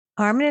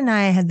Armin and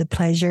I had the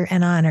pleasure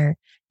and honor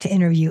to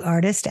interview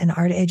artist and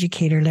art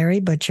educator Larry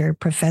Butcher,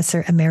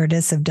 Professor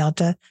Emeritus of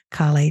Delta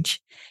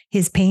College.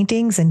 His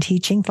paintings and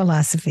teaching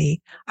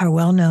philosophy are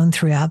well known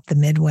throughout the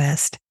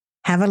Midwest.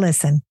 Have a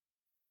listen.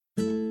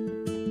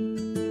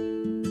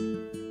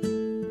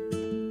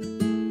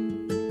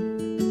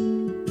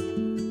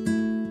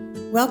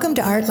 Welcome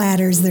to Art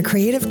Ladders, The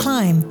Creative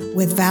Climb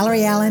with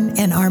Valerie Allen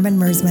and Armin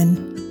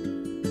Mersman.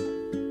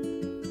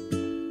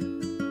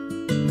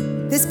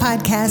 This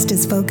podcast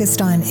is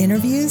focused on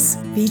interviews,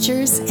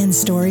 features, and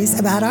stories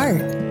about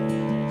art.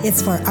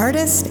 It's for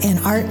artists and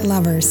art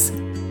lovers.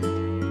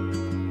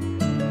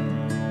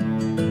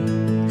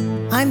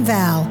 I'm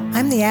Val.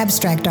 I'm the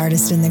abstract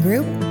artist in the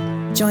group,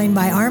 joined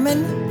by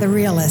Armin, the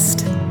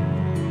realist.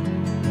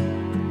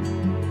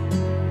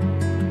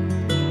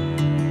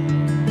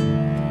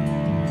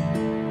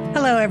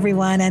 Hello,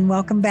 everyone, and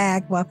welcome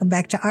back. Welcome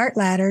back to Art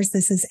Ladders.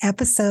 This is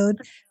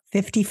episode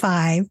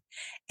 55.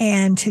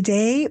 And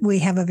today we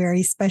have a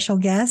very special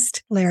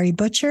guest, Larry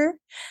Butcher,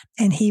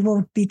 and he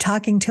will be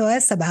talking to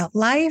us about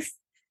life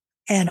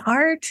and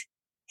art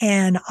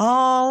and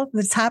all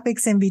the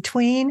topics in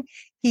between.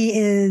 He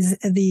is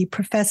the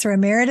Professor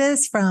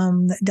Emeritus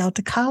from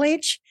Delta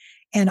College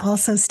and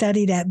also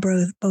studied at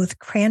both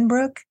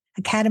Cranbrook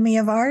Academy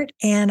of Art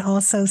and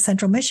also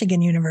Central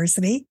Michigan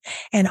University.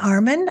 And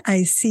Armin,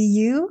 I see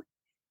you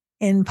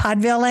in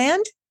Podville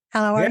land.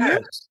 How are you?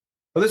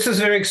 Well, this is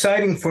very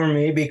exciting for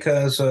me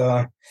because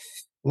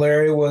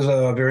Larry was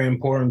a very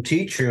important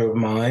teacher of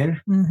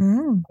mine.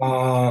 Mm-hmm.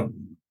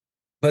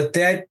 But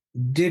that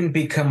didn't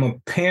become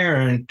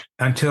apparent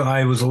until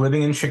I was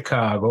living in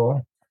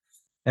Chicago.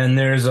 And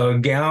there's a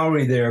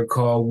gallery there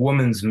called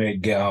Woman's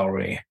Made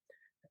Gallery.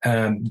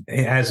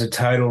 As the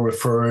title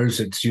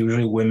refers, it's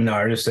usually women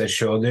artists that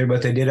show there,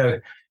 but they did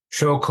a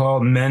show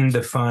called Men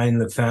Define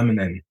the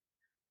Feminine.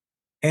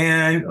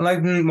 And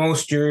like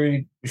most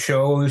jury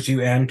shows,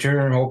 you enter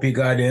and hope you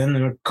got in.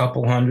 There were a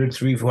couple hundred,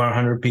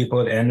 300-400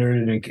 people that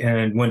entered, and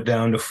it went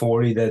down to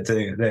 40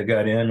 that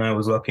got in. I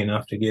was lucky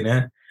enough to get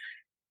in.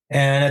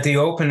 And at the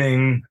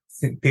opening,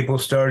 people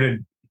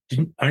started,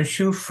 "Aren't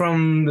you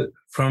from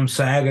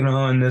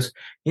Saginaw?" And this,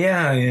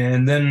 yeah.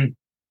 And then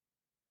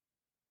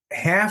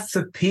half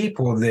the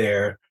people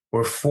there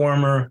were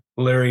former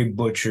Larry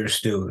Butcher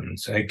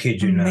students. I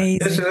kid you Amazing.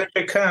 Not. This is in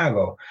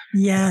Chicago.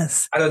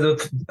 Yes.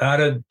 Out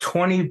of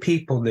 20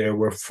 people there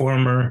were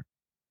former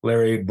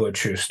Larry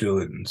Butcher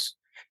students.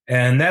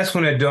 And that's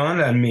when it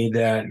dawned on me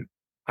that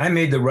I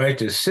made the right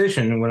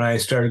decision when I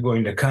started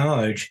going to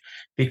college,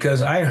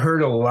 because I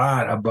heard a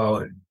lot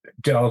about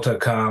Delta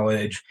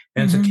College,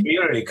 and it's a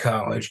community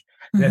college,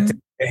 that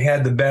they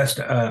had the best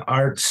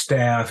art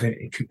staff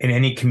in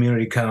any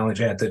community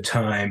college at the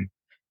time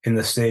in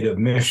the state of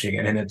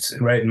Michigan, and it's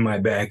right in my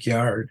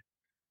backyard.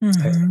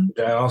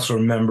 I also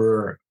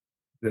remember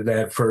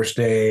that first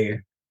day,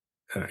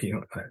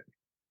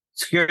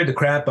 scared the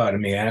crap out of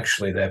me,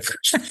 actually, that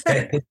first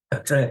day.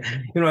 As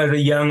a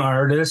young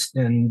artist,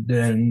 and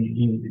then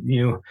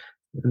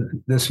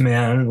this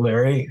man,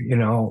 Larry,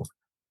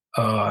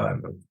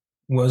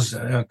 was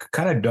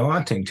kind of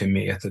daunting to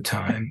me at the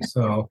time.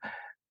 So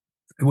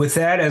with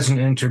that as an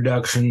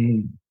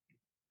introduction,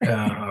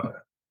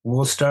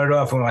 we'll start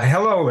off with,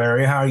 hello,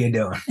 Larry. How are you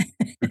doing?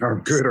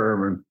 I'm good,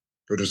 Armin.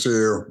 Good to see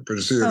you. Good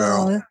to see you,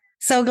 Val.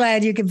 So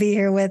glad you could be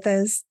here with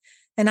us.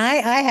 And I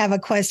have a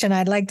question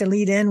I'd like to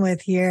lead in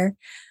with here,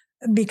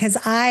 because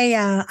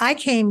I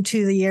came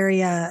to the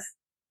area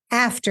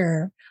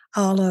after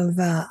all of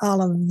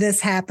this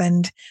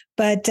happened.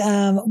 But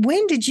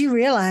when did you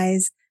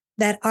realize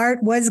that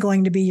art was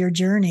going to be your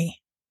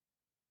journey?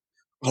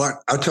 Well,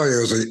 I'll tell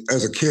you,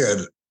 as a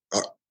kid,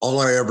 all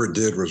I ever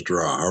did was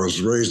draw. I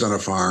was raised on a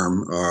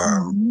farm,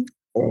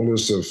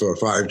 oldest of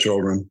 5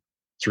 children,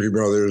 3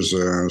 brothers,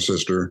 a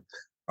sister.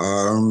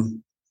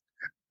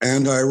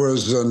 And I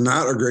was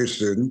not a great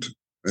student.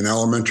 In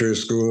elementary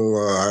school,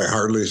 I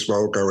hardly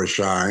spoke. I was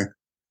shy.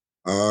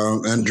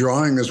 And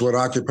drawing is what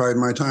occupied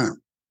my time.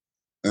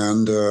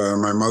 And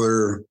my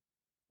mother,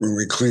 when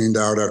we cleaned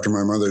out after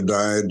my mother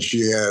died,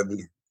 she had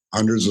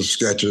hundreds of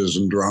sketches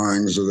and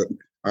drawings that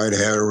I'd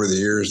had over the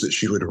years that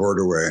she would hoard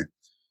away.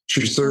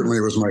 She certainly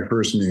was my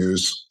first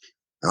muse.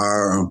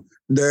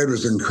 Dad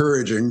was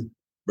encouraging,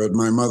 but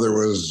my mother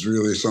was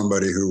really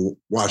somebody who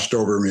watched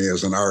over me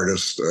as an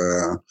artist.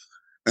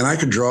 And I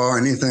could draw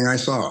anything I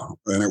saw.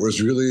 And it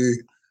was really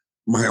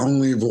my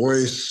only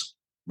voice.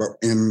 But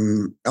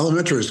in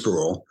elementary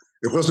school,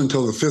 it wasn't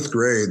until the 5th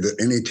grade that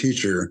any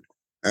teacher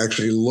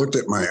actually looked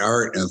at my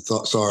art and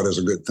saw it as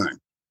a good thing.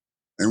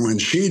 And when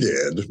she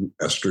did,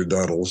 Esther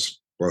Duddles,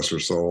 bless her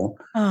soul,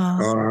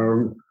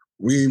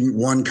 we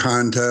won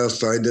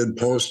contests. I did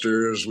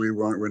posters. We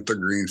went to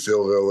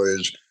Greenfield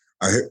Village.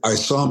 I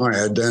saw my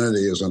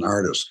identity as an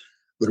artist.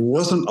 There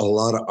wasn't a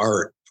lot of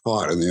art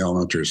taught in the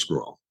elementary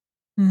school.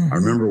 I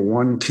remember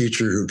one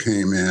teacher who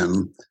came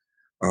in.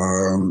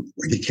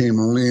 He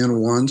came only in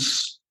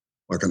once,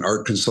 like an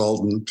art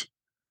consultant.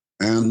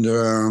 And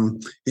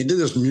he did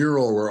this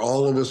mural where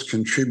all of us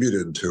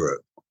contributed to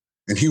it.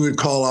 And he would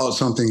call out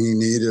something he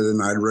needed,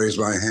 and I'd raise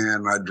my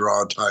hand, and I'd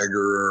draw a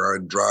tiger, or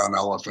I'd draw an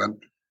elephant,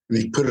 and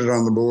he'd put it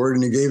on the board,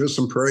 and he gave us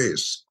some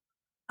praise.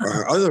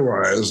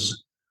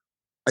 Otherwise,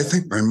 I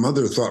think my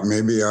mother thought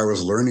maybe I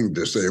was learning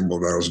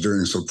disabled. I was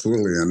doing so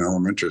poorly in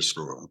elementary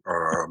school.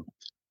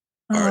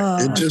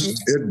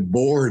 It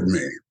bored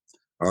me.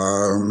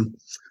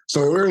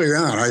 So early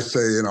on, I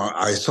say,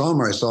 I saw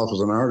myself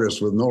as an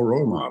artist with no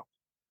role model.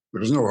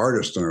 There was no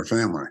artist in our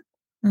family.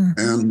 Mm-hmm.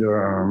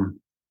 And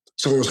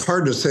so it was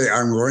hard to say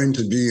I'm going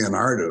to be an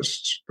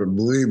artist, but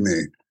believe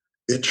me,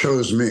 it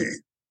chose me.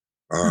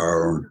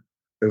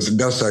 It's the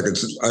best I could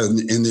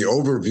in the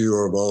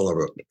overview of all of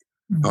it.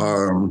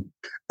 Mm-hmm.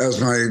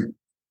 As my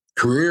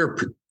career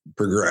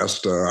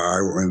progressed, I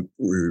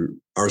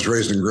was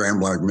raised in Grand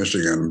Blanc,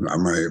 Michigan,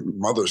 on my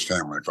mother's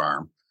family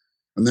farm.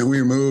 And then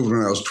we moved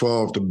when I was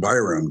 12 to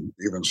Byron,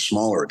 even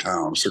smaller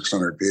town,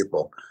 600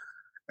 people.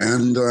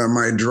 And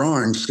my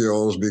drawing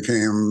skills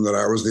became that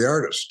I was the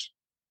artist.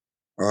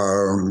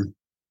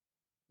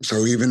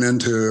 So even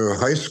into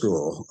high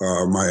school,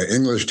 my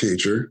English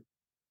teacher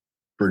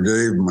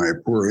forgave my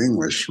poor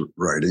English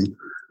writing,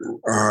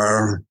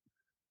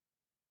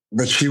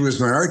 but she was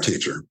my art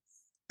teacher.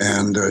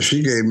 And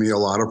she gave me a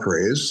lot of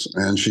praise,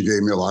 and she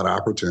gave me a lot of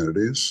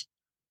opportunities.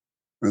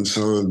 And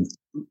so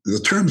the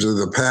terms of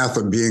the path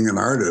of being an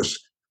artist,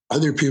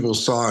 other people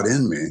saw it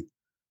in me,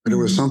 but it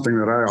was something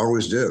that I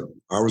always did.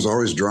 I was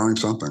always drawing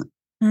something.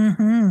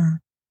 Mm-hmm.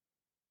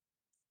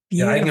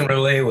 Yeah, I can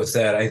relate with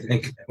that. I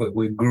think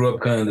we grew up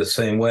kind of the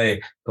same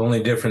way. The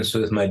only difference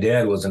was my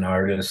dad was an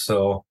artist,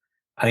 so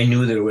I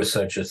knew there was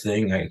such a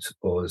thing, I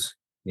suppose,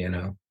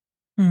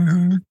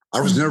 Mm-hmm.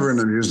 I was never in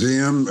a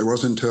museum. It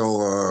wasn't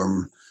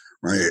until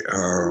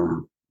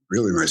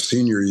my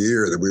senior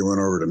year that we went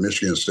over to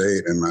Michigan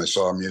State and I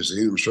saw a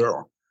museum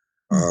show.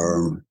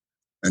 Mm-hmm.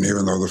 And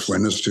even though the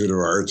Flint Institute of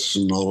Arts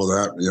and all of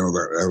that,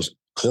 that was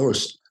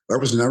close, that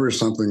was never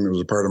something that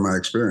was a part of my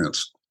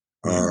experience.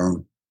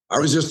 Mm-hmm. I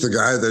was just the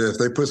guy that if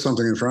they put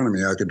something in front of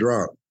me, I could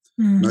draw it.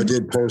 Mm-hmm. And I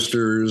did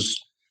posters.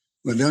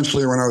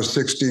 Eventually, when I was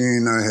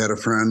 16, I had a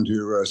friend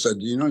who said,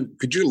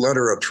 could you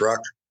letter a truck?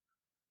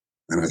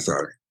 And I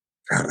thought,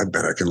 God, I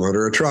bet I can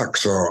letter a truck.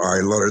 So I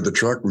lettered the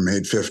truck and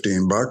made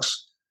 $15.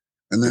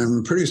 And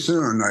then pretty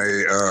soon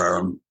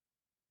I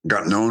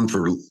got known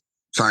for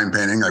sign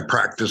painting. I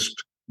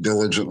practiced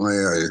diligently.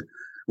 I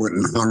went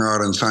and hung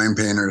out in sign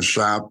painters'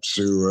 shops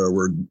who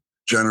were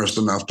generous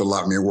enough to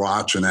let me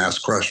watch and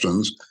ask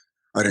questions.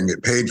 I didn't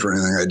get paid for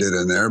anything I did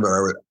in there, but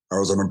I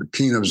was a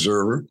keen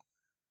observer.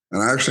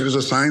 And I actually was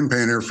a sign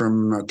painter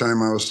from the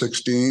time I was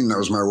 16. That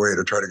was my way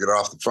to try to get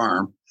off the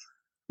farm.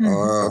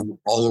 Mm-hmm.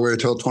 All the way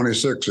till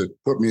 26. It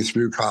put me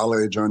through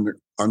college,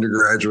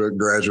 undergraduate,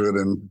 graduate,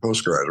 and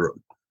postgraduate.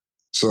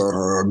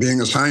 So being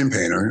a sign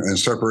painter and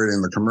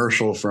separating the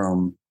commercial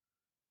from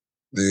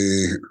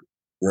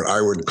what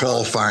I would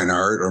call fine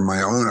art or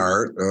my own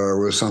art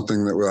was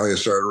something that I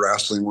started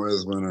wrestling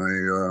with when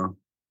I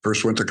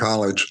first went to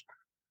college.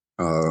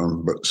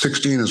 But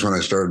 16 is when I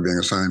started being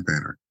a sign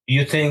painter. Do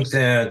you think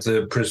that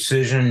the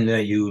precision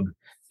that you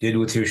did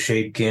with your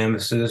shape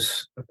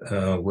canvases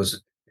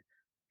was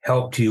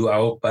helped you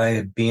out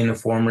by being a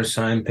former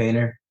sign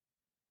painter?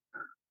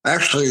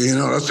 Actually,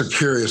 that's a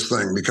curious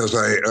thing because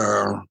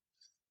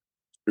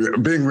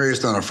being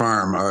raised on a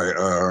farm,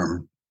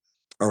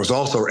 I was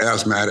also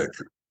asthmatic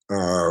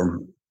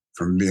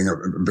from being a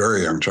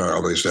very young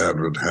child. I used to have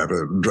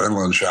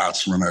adrenaline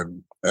shots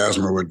when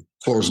asthma would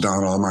close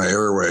down all my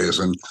airways.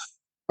 And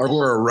I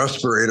wore a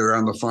respirator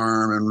on the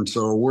farm. And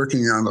so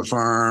working on the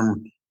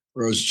farm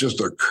was just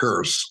a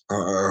curse.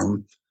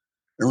 And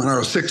when I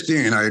was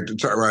 16, as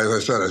I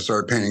said, I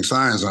started painting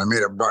signs, and I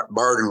made a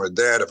bargain with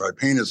Dad. If I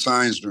painted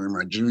signs between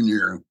my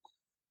junior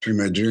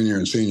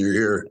and senior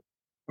year,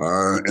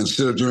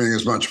 instead of doing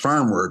as much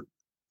farm work,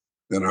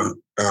 as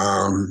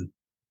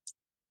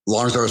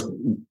long as I was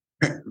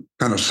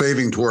kind of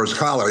saving towards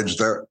college,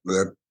 that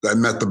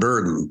met the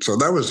burden. So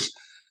that was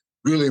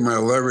really my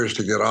leverage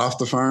to get off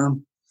the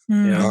farm.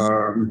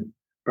 Yeah.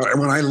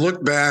 When I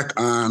look back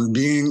on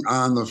being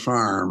on the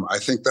farm, I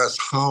think that's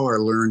how I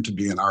learned to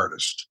be an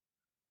artist.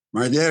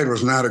 My dad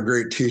was not a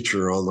great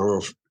teacher,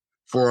 although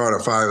 4 out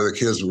of 5 of the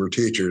kids were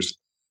teachers.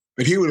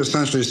 But he would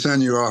essentially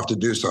send you off to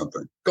do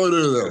something. Go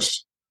do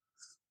this,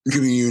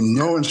 giving you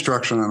no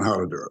instruction on how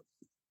to do it.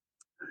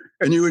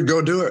 And you would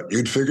go do it.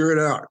 You'd figure it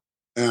out.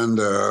 And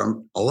a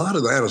lot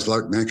of that is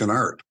like making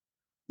art.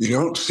 You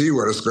don't see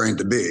what it's going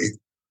to be.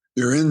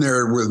 You're in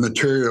there with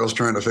materials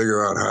trying to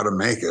figure out how to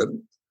make it.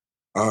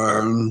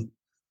 And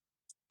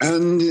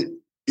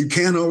you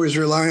can't always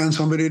rely on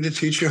somebody to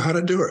teach you how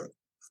to do it.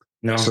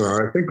 No. So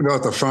I think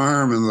about the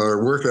farm, and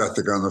the work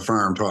ethic on the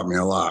farm taught me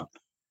a lot.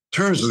 In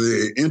terms of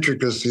the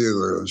intricacy of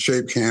the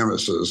shape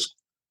canvases,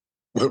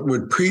 what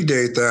would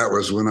predate that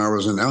was when I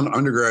was in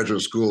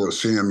undergraduate school at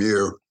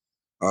CMU.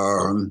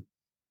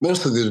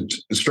 Most of the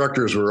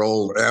instructors were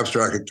old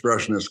abstract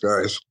expressionist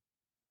guys.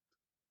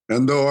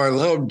 And though I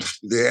loved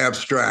the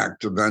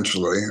abstract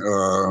eventually,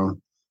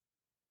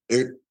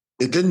 it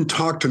didn't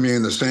talk to me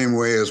in the same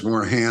way as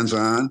more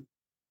hands-on.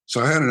 So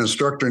I had an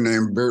instructor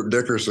named Bert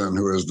Dickerson,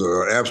 who is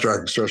the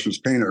abstract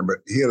expressionist painter, but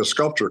he had a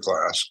sculpture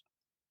class.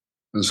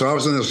 And so I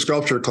was in the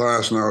sculpture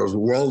class and I was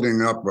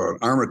welding up an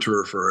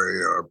armature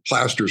for a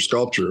plaster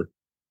sculpture.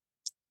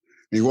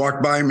 He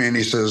walked by me and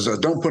he says,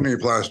 "Don't put any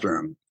plaster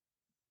in."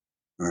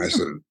 And I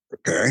said,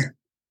 "Okay."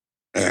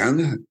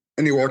 And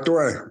he walked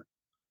away.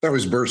 That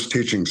was Bert's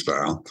teaching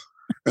style.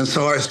 And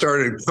so I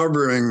started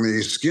covering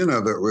the skin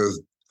of it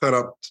with cut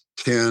up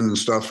tin and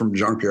stuff from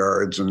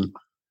junkyards and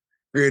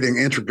creating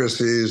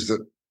intricacies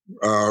that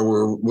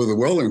were with a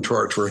welding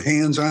torch, were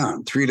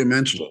hands-on,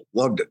 three-dimensional.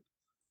 Loved it.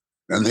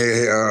 And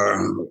they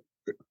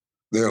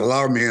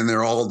allowed me in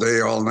there all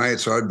day, all night.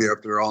 So I'd be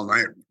up there all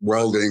night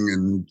welding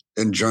and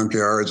in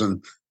junkyards.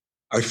 And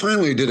I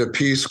finally did a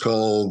piece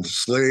called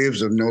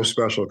Slaves of No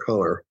Special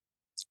Color,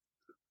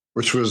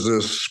 which was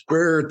this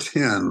square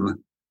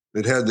tin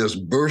that had this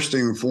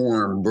bursting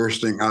form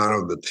bursting out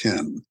of the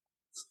tin.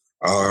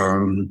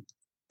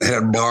 It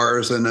had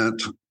bars in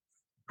it.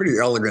 Pretty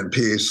elegant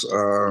piece.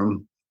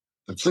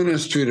 The Flint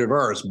Institute of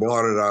Arts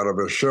bought it out of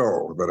a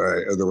show that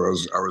I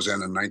was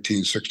in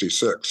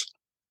 1966.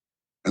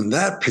 And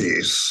that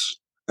piece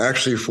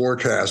actually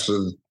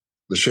forecasted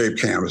the shape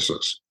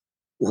canvases,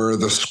 where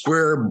the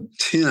square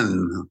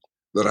tin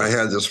that I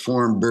had this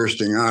form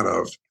bursting out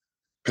of,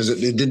 because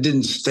it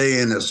didn't stay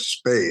in its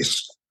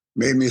space,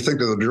 made me think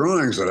of the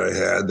drawings that I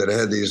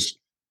had these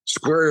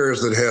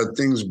squares that had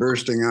things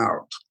bursting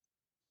out.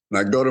 And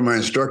I'd go to my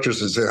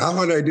instructors and say, "How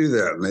would I do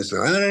that?" And they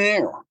said, "I don't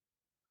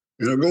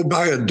know. Go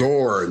buy a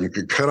door and you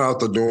could cut out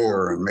the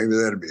door and maybe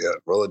that'd be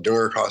it." Well, the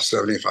door cost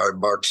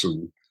 $75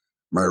 and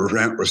my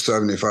rent was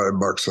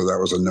 $75, so that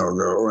was a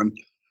no-go. And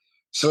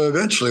so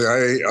eventually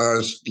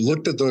I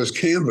looked at those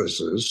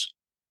canvases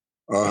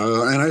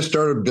and I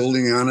started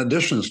building on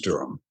additions to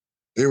them.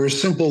 They were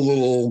simple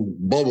little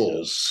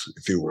bubbles,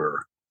 if you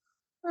were.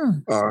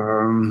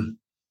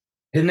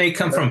 Didn't they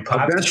come from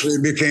pop? Eventually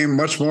became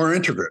much more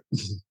intricate.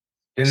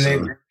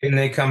 Didn't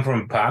they come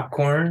from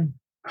popcorn?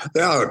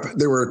 Yeah,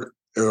 they were.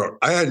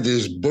 I had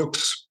these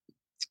books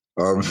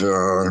of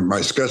my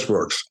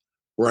sketchbooks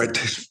where I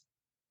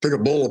take a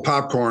bowl of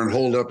popcorn,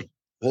 hold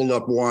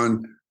up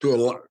one,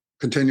 do a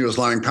continuous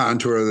line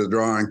contour of the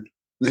drawing,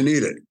 then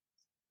eat it.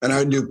 And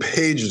I'd do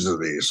pages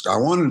of these. I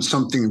wanted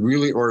something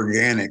really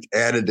organic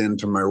added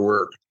into my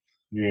work.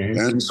 Mm-hmm.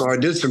 And so I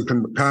did some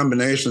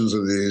combinations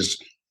of these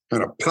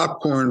kind of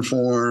popcorn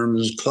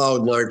forms,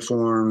 cloud-like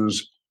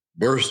forms,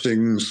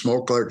 bursting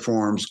smoke-like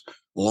forms,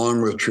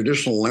 along with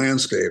traditional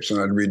landscapes. And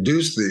I'd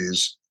reduce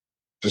these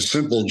to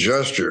simple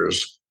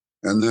gestures.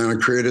 And then I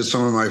created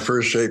some of my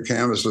first shape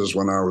canvases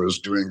when I was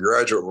doing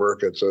graduate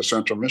work at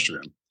Central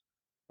Michigan.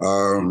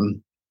 It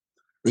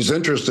was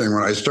interesting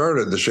when I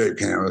started the shape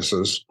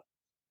canvases,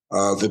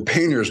 the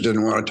painters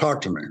didn't want to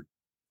talk to me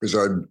because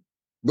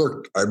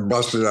I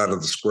busted out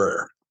of the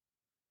square.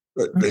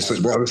 But they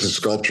said, "Well, this is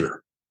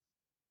sculpture."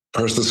 Of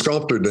course, the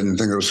sculptor didn't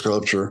think it was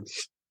sculpture.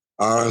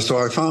 So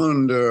I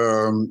found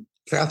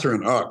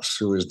Catherine Ux,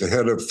 who is the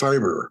head of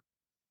fiber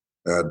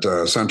at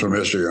Central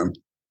Michigan,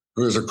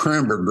 who is a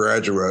Cranbrook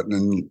graduate,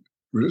 and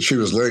she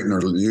was late in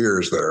her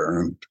years there.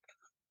 And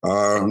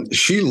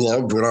she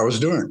loved what I was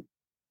doing.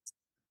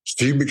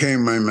 She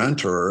became my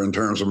mentor in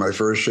terms of my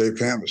first shape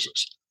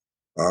canvases.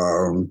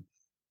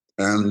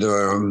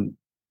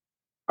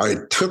 I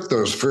took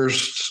those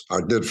first,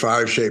 I did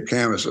 5 shape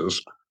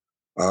canvases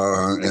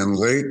in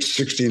late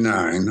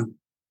 69,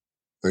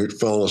 late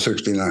fall of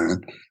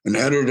 69, and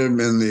edited them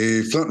in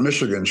the Flint,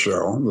 Michigan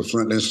show, the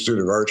Flint Institute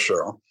of Arts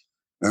show.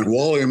 And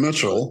Wally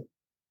Mitchell,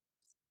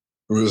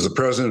 who was the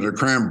president of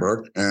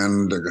Cranbrook,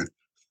 and the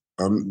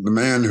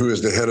man who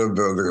is the head of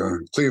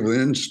the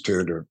Cleveland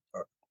Institute of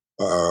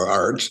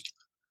Arts,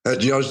 had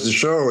judged the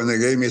show, and they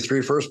gave me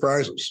 3 first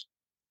prizes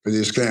for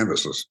these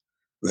canvases.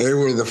 They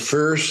were the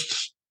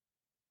first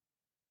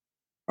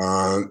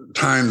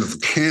time that the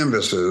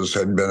canvases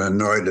had been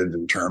anointed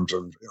in terms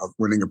of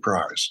winning a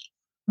prize.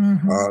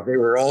 Mm-hmm. They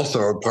were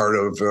also a part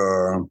of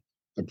the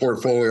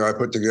portfolio I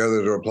put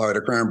together to apply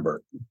to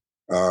Cranbrook.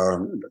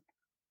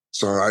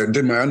 So I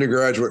did my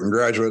undergraduate and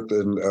graduate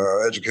in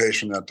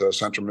education at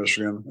Central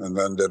Michigan, and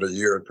then did a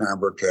year at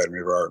Cranbrook Academy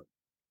of Art.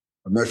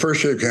 My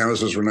first shape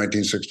canvases were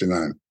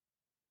 1969.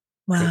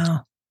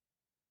 Wow.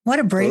 What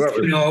a break. So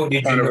that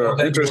was kind of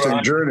an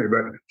interesting journey,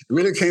 but it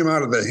really came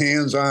out of the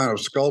hands-on of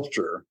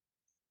sculpture,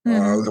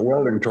 the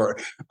welding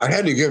torch. I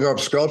had to give up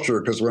sculpture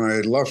because when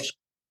I left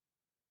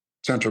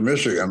Central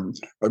Michigan,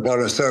 I bought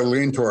a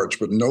acetylene torch,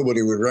 but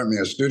nobody would rent me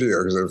a studio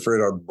because they were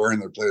afraid I'd burn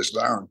the place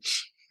down.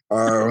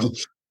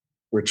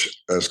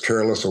 Which, as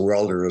careless a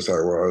welder as I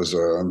was,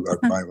 that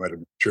might have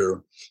been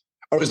true.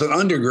 I was an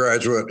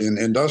undergraduate in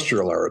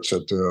industrial arts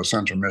at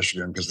Central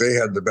Michigan because they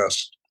had the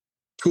best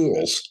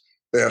tools.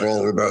 They had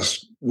all the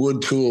best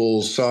wood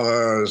tools,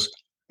 saws,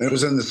 and it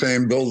was in the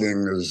same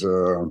building as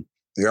the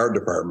art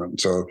department.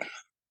 So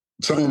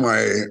some of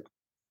my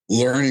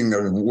learning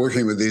of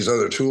working with these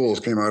other tools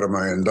came out of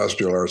my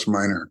industrial arts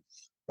minor,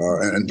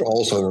 and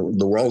also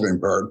the welding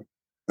part.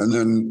 And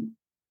then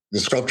the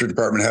sculpture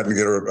department had me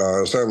get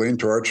a acetylene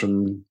torch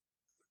and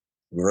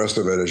The rest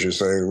of it, as you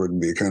say, would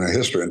be kind of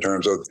history in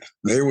terms of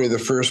they were the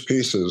first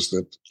pieces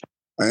that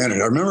I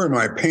entered. I remember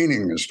my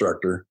painting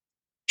instructor,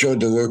 Joe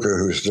DeLuca,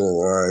 who's still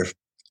alive.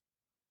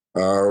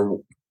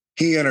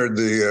 He entered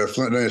the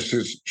Flint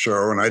Institute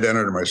show, and I'd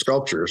entered my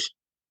sculptures.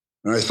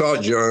 And I saw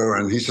Joe,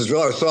 and he says,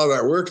 "Well, I saw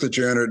that work that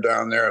you entered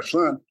down there at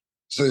Flint.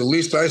 So at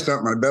least I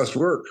sent my best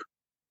work."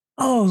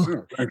 Oh,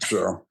 So, thanks,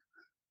 Joe.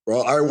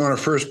 Well, I won a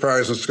first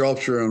prize in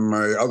sculpture, and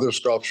my other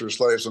sculpture,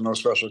 Slaves of No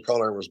Special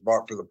Color, was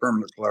bought for the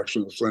permanent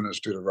collection of the Flint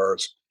Institute of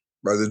Arts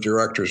by the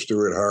director,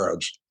 Stuart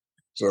Harrods.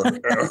 So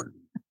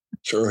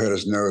Joe had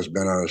his nose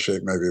bent out of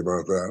shape maybe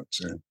about that.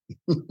 So.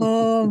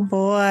 Oh,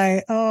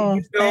 boy. Oh,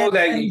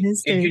 did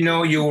you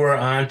know you were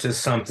onto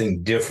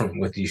something different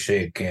with these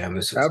shaped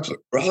canvases?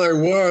 Absolutely. Well, I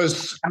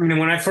was. I mean,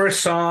 when I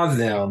first saw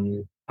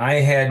them, I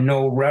had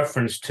no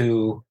reference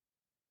to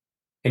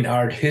in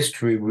art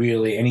history,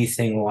 really,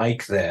 anything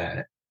like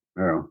that.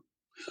 Yeah.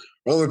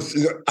 Well,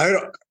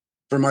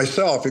 for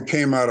myself, it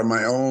came out of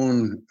my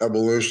own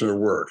evolution of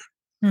work.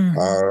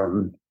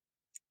 Mm-hmm.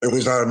 It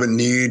was out of a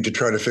need to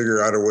try to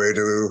figure out a way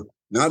to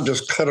not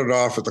just cut it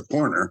off at the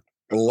corner,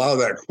 but allow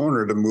that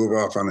corner to move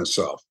off on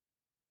itself.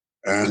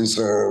 And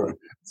so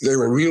they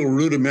were real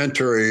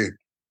rudimentary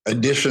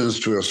additions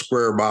to a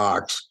square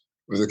box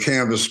with the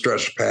canvas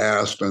stretched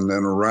past and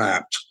then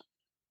wrapped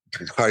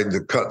to hide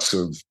the cuts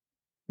of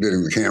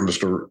getting the canvas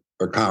to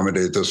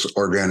accommodate this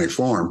organic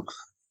form.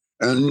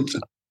 And,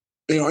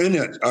 in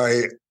it,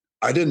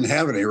 I didn't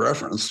have any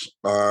reference.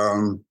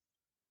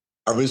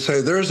 I would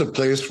say there's a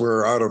place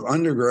where out of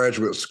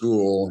undergraduate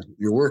school,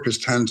 your work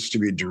tends to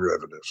be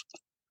derivative.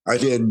 I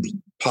did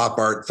pop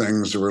art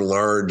things that were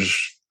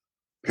large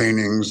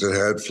paintings that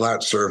had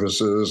flat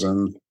surfaces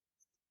and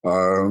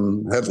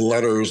had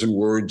letters and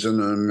words in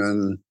them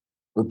and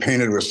were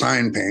painted with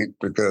sign paint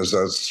because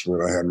that's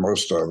what I had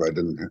most of. I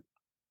didn't,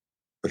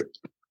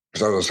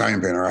 because I was a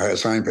sign painter, I had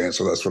sign paint,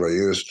 so that's what I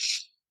used.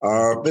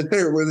 But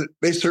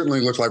they certainly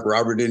looked like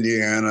Robert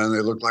Indiana, and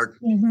they looked like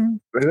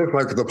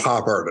the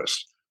pop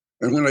artist.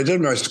 And when I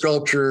did my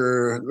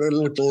sculpture, they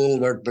looked a little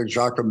like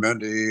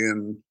Giacometti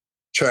and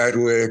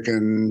Chadwick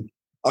and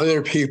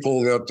other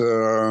people that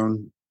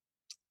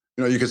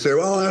you could say,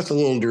 well, that's a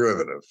little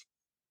derivative.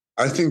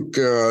 I think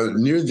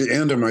near the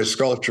end of my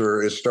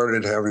sculpture, it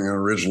started having an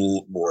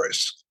original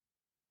voice.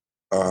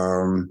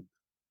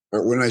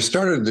 But when I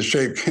started the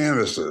shaped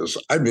canvases,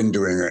 I'd been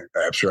doing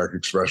abstract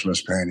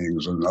expressionist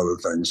paintings and other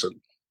things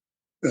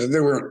that they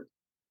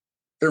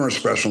weren't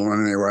special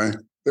in any way.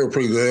 They were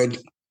pretty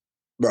good,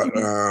 but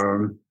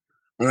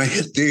when I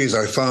hit these,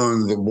 I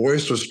found the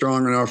voice was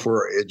strong enough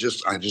where I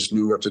just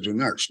knew what to do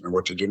next and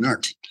what to do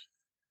next.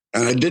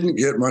 And I didn't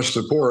get much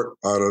support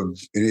out of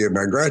any of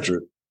my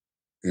graduate,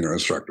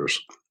 instructors.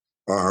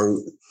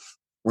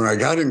 When I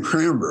got in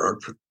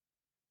Cranbrook,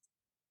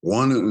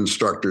 one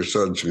instructor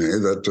said to me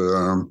that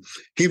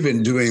he'd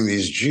been doing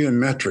these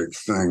geometric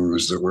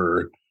things that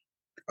were,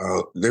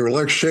 they were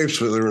like shapes,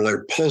 but they were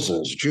like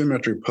puzzles,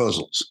 geometric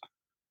puzzles.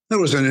 That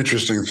was an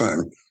interesting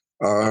thing.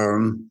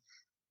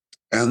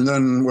 And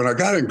then when I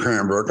got in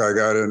Cranbrook, I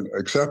got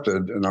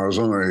accepted, and they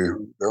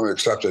only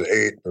accepted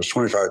 8. There's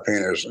 25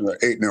 painters, and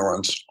 8 new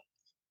ones.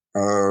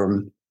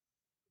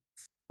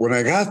 When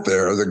I got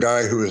there, the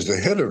guy who is the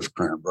head of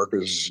Cranbrook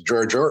is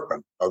George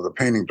Ortman of the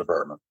painting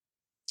department.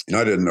 And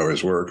I didn't know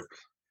his work.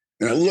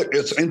 And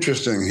it's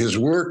interesting. His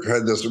work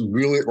had this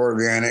really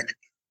organic,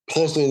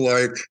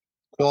 puzzle-like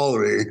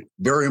quality,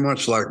 very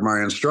much like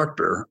my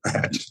instructor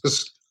at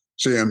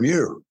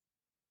CMU.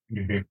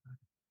 Mm-hmm.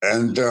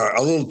 And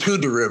a little too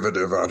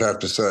derivative, I'd have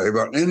to say.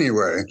 But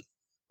anyway,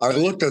 I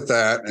looked at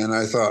that and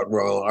I thought,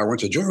 well, I went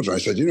to George and I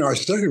said, I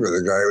studied with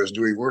a guy who was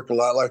doing work a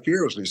lot like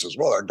yours. And he says,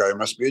 well, that guy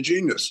must be a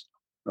genius.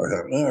 I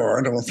thought, no,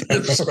 I don't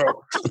think so.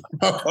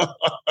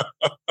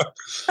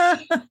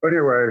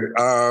 Anyway,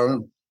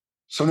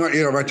 so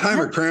my time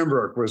at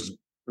Cranbrook was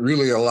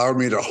really allowed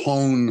me to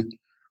hone.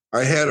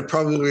 I had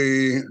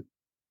probably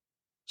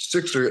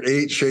 6 or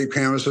 8 shaped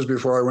canvases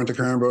before I went to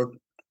Cranbrook.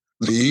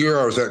 The year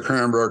I was at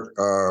Cranbrook,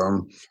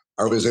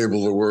 I was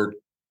able to work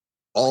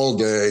all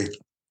day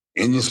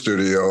in the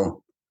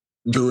studio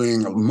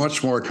doing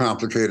much more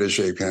complicated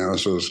shaped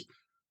canvases,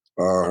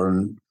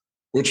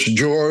 which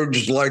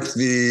George liked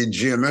the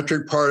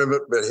geometric part of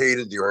it, but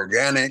hated the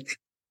organic.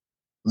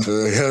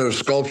 The head of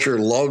sculpture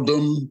loved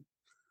them.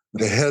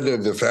 The head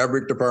of the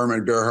fabric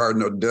department, Gerhard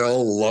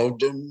Nodell,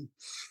 loved them.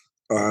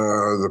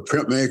 The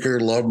printmaker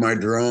loved my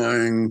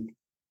drawing.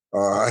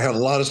 I had a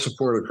lot of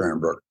support at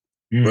Cranbrook,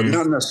 but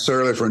not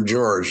necessarily from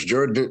George.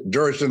 George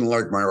didn't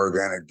like my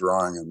organic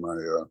drawing in my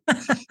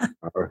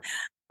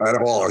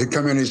at all. He'd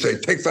come in and he'd say,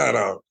 "Take that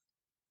out,"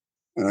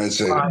 and I'd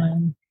say, well,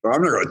 "I'm not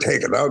going to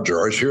take it out,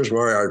 George. Here's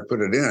why I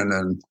put it in,"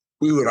 and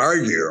we would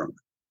argue.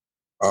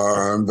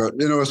 But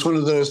it's one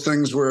of those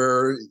things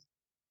where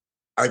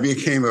I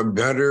became a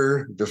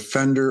better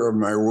defender of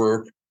my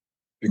work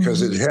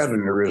because it had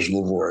an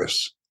original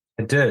voice.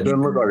 It did. It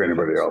didn't look like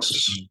anybody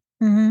else's.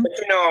 Mm-hmm. But,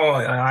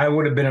 I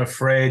would have been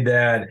afraid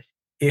that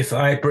if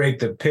I break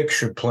the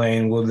picture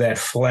plane, will that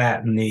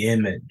flatten the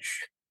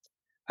image?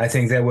 I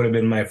think that would have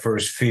been my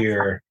first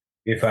fear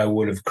if I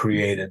would have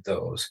created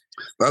those.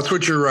 That's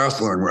what you're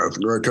wrestling with,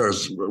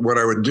 because what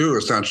I would do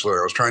essentially,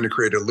 I was trying to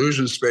create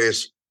illusion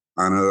space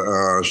on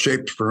a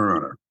shaped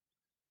perimeter.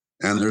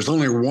 And there's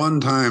only one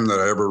time that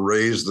I ever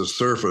raised the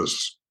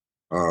surface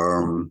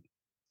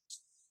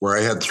where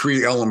I had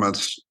three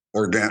elements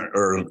that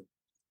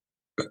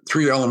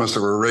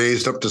were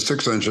raised up to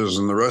 6 inches,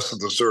 and the rest of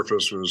the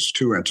surface was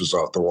 2 inches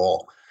off the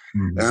wall.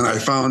 Mm-hmm. And I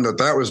found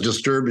that was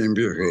disturbing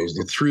because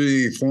the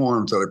three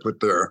forms that I put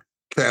there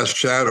cast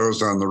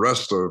shadows on the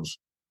rest of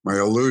my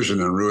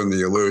illusion and ruin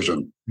the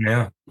illusion.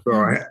 Yeah.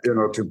 So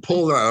to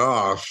pull that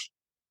off,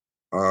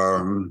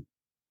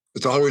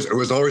 it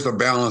was always a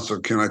balance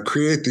of, can I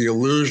create the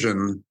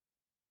illusion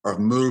of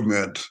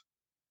movement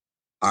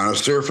on a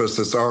surface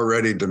that's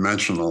already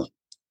dimensional?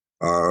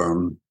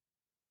 And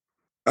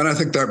I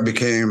think that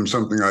became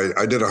something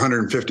I did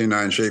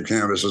 159 shape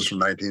canvases from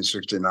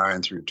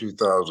 1969 through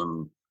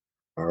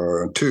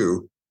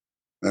 2002.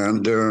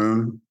 And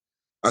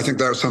I think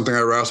that was something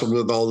I wrestled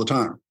with all the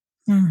time.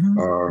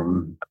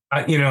 Mm-hmm.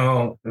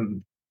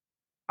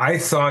 I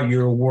thought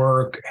your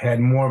work had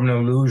more of an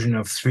illusion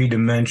of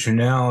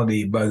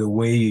three-dimensionality by the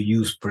way you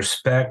use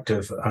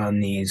perspective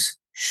on these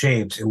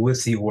shapes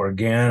with the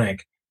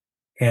organic,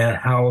 and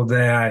how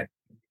that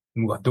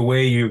the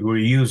way you were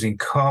using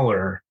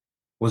color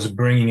was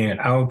bringing it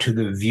out to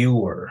the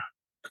viewer,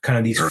 kind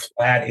of these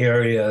flat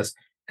areas.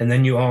 And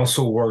then you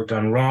also worked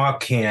on raw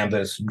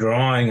canvas,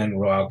 drawing on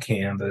raw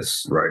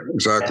canvas. Right,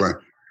 exactly. And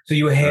so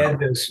you had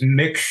this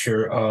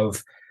mixture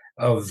of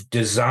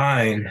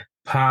design,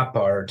 pop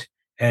art,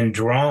 and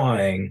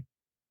drawing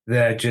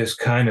that just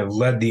kind of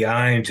led the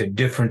eye into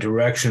different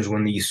directions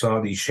when you saw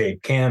these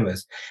shaped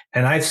canvas.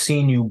 And I've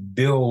seen you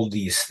build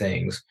these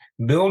things.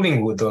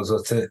 Building with those,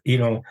 I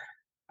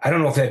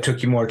don't know if that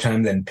took you more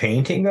time than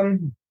painting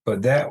them,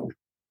 but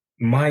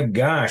my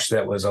gosh,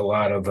 that was a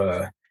lot of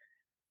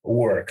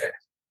work.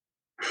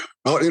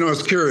 Well,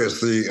 it's curious.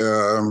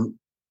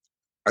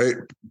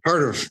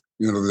 Part of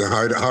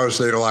the how to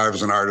stay alive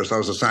as an artist. I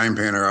was a sign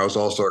painter. I was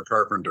also a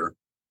carpenter,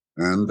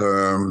 and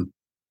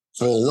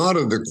so a lot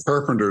of the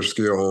carpenter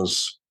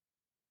skills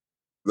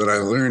that I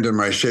learned in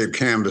my shaped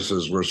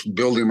canvases was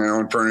building my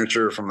own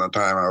furniture from the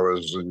time I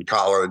was in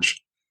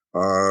college.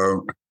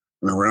 We're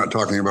not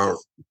talking about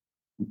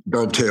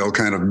dovetail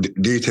kind of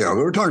detail.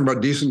 We're talking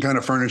about decent kind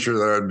of furniture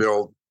that I'd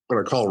build, what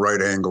I call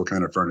right angle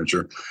kind of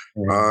furniture.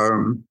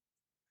 Mm-hmm.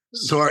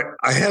 So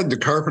I had the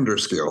carpenter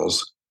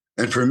skills.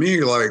 And for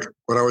me, like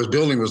what I was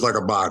building was like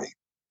a body,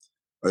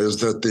 is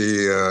that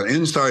the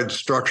inside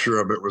structure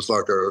of it was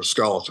like a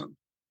skeleton.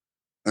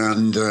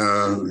 And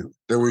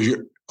I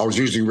was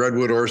using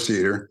redwood or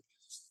cedar,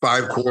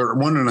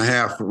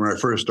 1.5 when I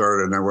first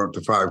started, and I went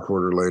to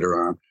 5/4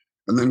 later on.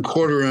 And then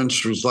 1/4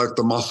 inch was like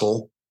the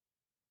muscle.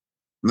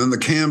 And then the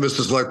canvas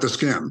is like the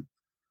skin.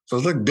 So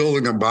it's like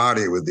building a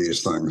body with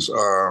these things.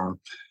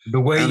 The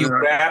way you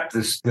wrap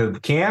the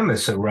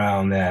canvas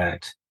around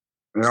that.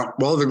 Yeah,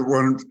 well,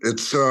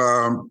 it's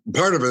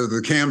part of it.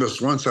 The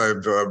canvas. Once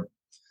I've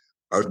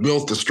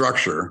built the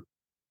structure,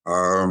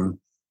 then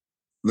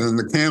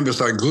the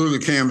canvas, I glue the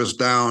canvas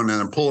down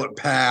and pull it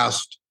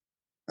past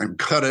and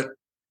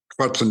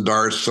cuts and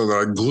darts, so that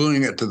I'm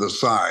gluing it to the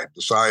side.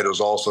 The side has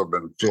also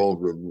been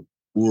filled with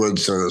wood,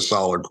 so the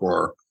solid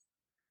core.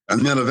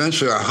 And then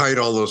eventually I hide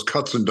all those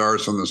cuts and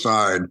darts on the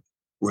side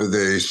with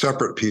a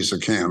separate piece of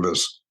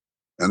canvas,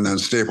 and then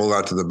staple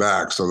that to the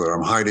back so that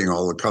I'm hiding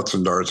all the cuts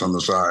and darts on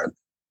the side.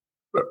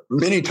 But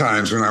many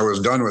times when I was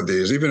done with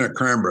these, even at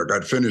Cranbrook,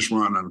 I'd finish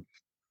one and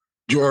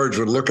George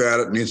would look at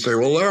it and he'd say,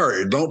 "Well,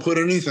 Larry, don't put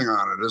anything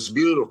on it. It's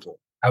beautiful."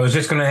 I was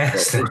just going to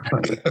ask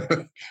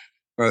that.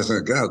 I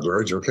said, "God,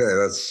 George,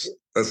 okay,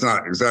 that's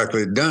not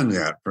exactly done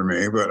yet for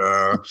me, but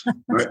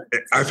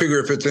I figure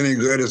if it's any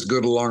good, it's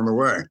good along the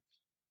way."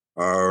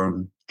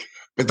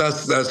 But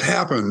that's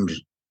happened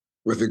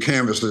with the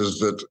canvases,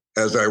 that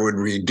as I would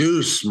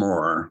reduce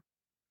more,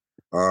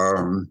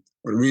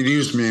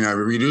 reduce mean I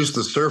would reduce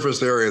the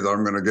surface area that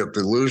I'm going to get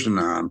the illusion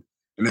on,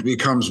 and it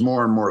becomes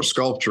more and more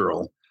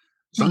sculptural.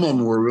 Some of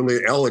them were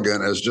really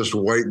elegant as just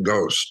white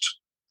ghosts.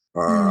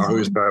 I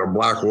always had a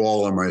black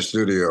wall in my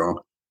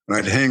studio, and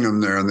I'd hang them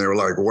there, and they were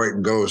like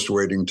white ghosts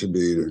waiting to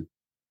be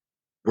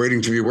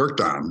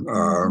worked on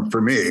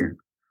for me.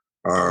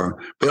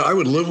 But I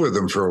would live with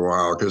them for a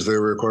while because they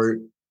were quite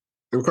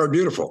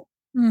beautiful.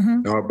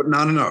 Mm-hmm. But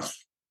not enough.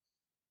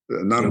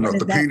 Not enough.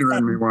 The painter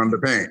in me wanted to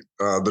paint.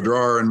 The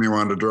drawer in me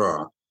wanted to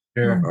draw.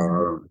 Yeah.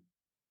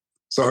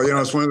 So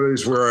it's one of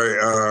these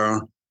where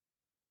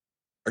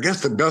I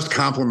guess the best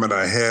compliment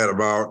I had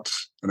about,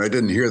 and I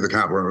didn't hear the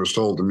compliment, it was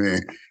told to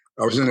me.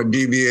 I was in a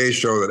BBA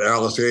show that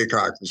Alice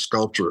Aycock, the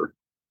sculptress,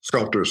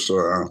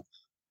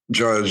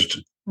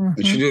 judged. Mm-hmm.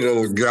 And she did a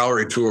little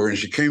gallery tour, and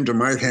she came to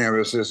my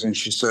canvases and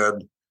she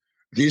said,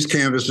 "These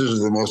canvases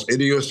are the most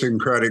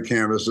idiosyncratic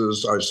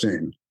canvases I've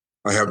seen.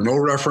 I have no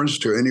reference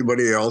to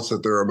anybody else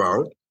that they're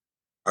about.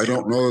 I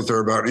don't know that they're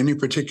about any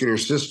particular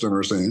system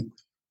or thing."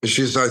 But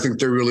she said, "I think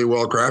they're really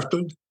well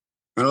crafted,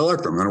 and I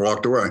like them," and I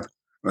walked away.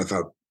 And I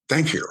thought,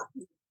 thank you.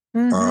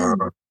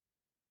 Mm-hmm.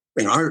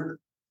 you know,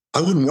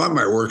 I wouldn't want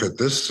my work at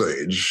this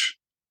stage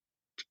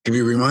to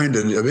be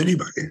reminded of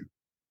anybody.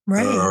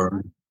 Right. I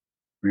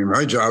mean,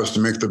 my job is to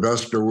make the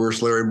best or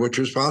worst Larry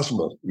Butchers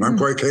possible, and I'm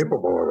quite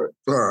capable of it.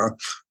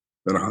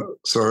 You know,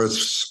 so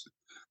it's,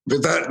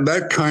 but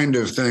that kind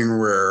of thing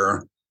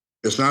where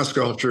it's not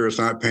sculpture, it's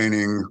not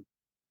painting.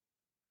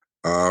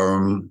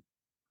 I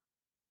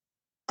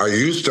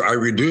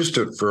reduced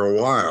it for a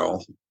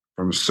while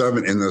in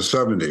the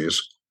 70s,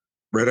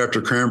 right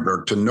after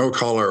Cranbrook, to no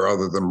color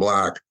other than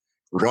black,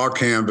 raw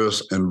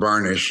canvas and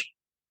varnish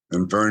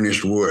and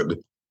varnished wood,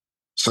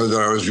 so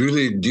that I was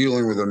really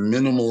dealing with a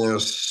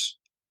minimalist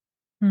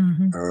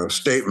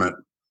statement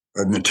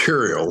of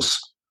materials.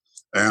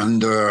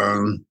 And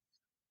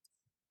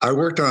I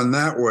worked on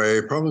that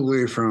way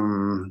probably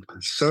from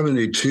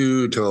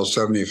 72 till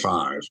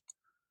 75.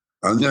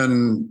 And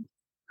then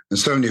in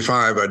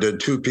 75, I did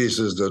two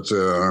pieces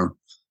that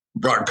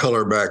brought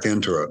color back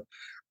into it.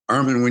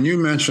 Armin, when you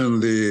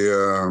mentioned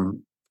the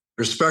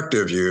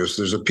perspective use,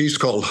 there's a piece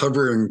called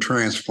Hovering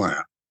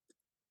Transplant,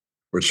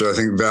 which I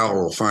think Val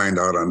will find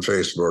out on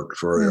Facebook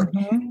for you,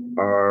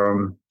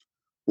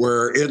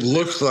 where it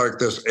looks like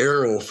this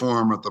aerial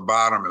form at the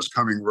bottom is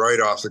coming right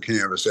off the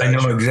canvas. I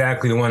know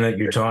exactly the one that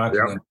you're talking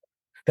about.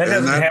 That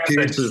doesn't have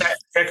the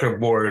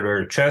checkerboard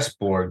or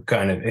chessboard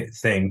kind of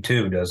thing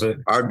too, does it?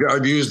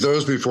 I've used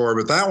those before,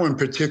 but that one in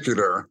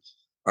particular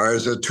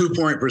is a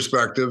 2-point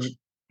perspective,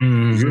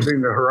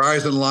 using the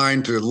horizon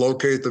line to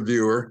locate the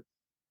viewer.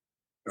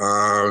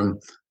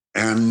 And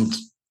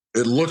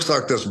it looks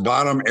like this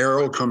bottom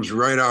arrow comes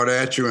right out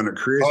at you, and it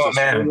creates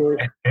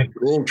this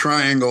little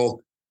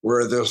triangle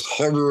where this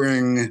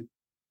hovering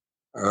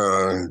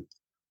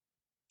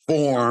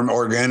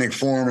organic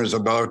form is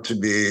about to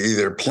be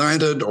either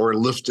planted or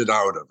lifted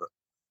out of it.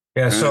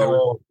 Yeah.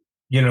 So,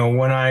 you know,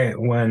 when I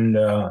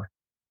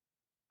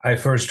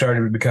first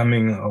started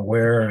becoming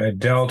aware at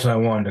Delta, I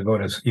wanted to go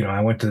to, you know,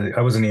 I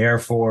was in the Air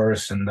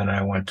Force, and then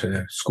I went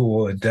to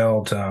school at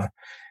Delta,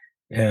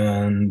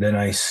 and then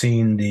I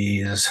seen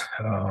these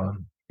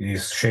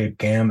shaped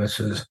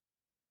canvases,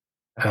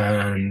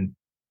 and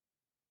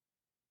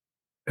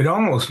it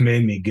almost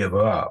made me give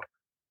up.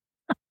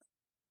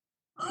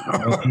 You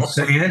know what I'm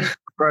saying?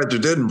 Glad you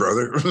didn't,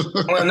 brother.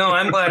 Well, no,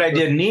 I'm glad I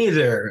didn't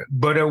either.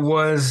 But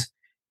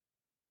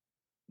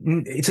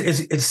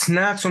it's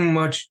not so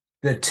much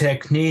the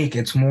technique;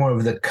 it's more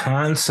of the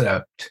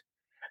concept.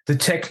 The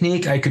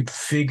technique I could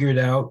figure it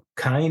out,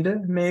 kind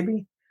of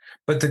maybe,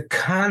 but the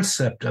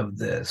concept of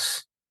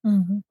this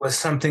was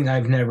something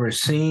I've never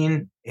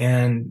seen,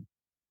 and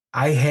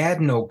I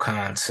had no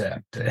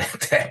concept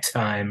at that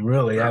time.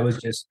 Really, I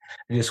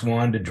just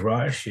wanted to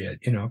draw shit,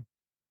 you know.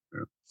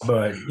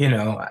 But, you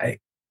know,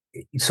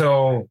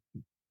 so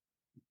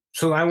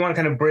I want to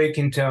kind of break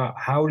into,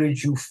 how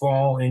did you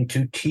fall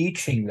into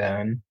teaching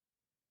then?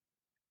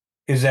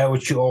 Is that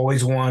what you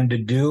always wanted to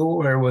do?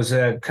 Or was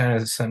that kind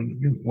of I'm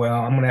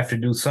going to have to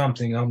do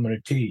something, I'm going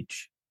to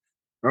teach?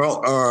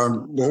 Well,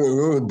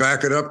 we'll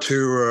back it up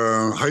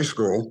to high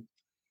school.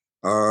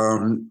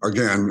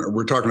 Again,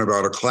 we're talking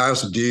about a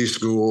Class D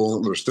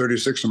school. There's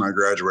 36 in my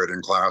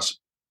graduating class.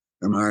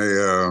 And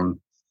my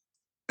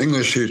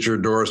English teacher,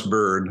 Doris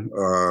Bird,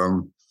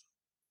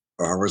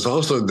 was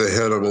also the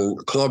head of a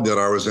club that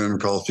I was in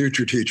called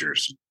Future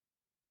Teachers.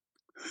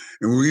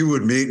 And we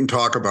would meet and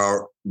talk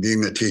about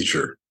being a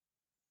teacher.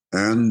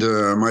 And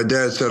my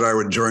dad said I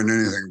would join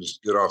anything to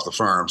get off the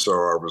farm. So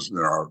I was, you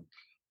know,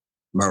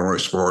 not only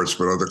sports,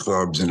 but other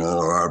clubs and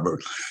all of that. But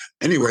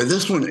anyway,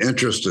 this one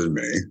interested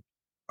me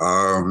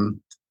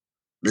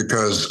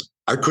because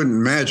I couldn't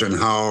imagine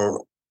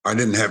how I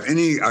didn't have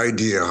any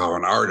idea how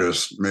an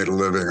artist made a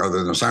living other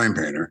than a sign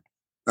painter.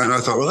 And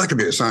I thought, well, I could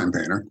be a sign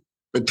painter,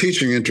 but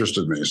teaching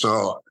interested me.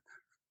 So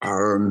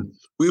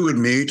we would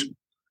meet,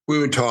 we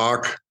would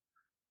talk,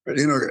 but,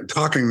 you know,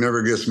 talking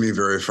never gets me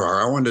very far.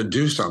 I wanted to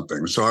do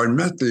something. So I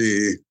met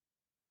the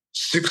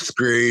 6th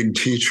grade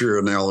teacher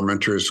in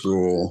elementary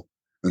school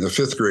and the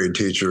 5th grade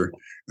teacher.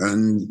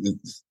 And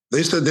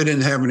they said they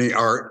didn't have any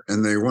art,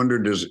 and they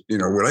wondered,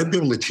 would I be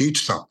able to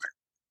teach something?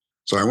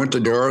 So I went to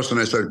Doris and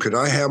I said, could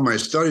I have my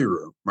study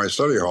room, my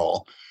study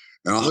hall,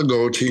 and I'll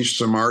go teach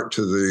some art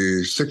to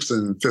the 6th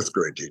and 5th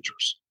grade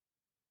teachers.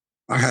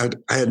 I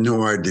had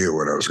no idea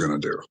what I was going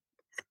to do.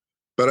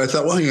 But I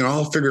thought, well, you know,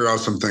 I'll figure out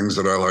some things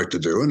that I like to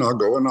do, and I'll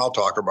go and I'll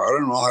talk about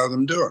it, and I'll have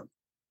them do it.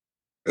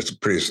 It's a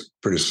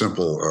pretty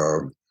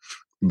simple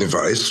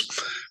device.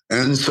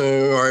 And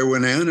so I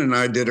went in and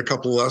I did a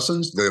couple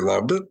lessons. They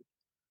loved it.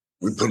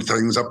 We put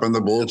things up on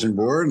the bulletin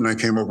board, and I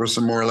came up with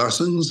some more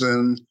lessons.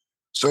 And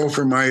so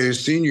for my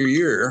senior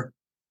year,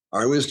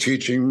 I was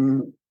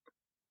teaching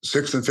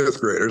 6th and 5th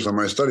graders on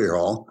my study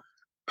hall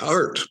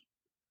art.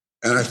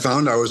 And I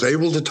found I was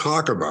able to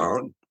talk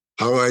about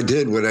how I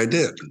did what I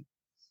did,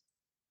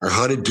 or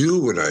how to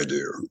do what I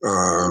do.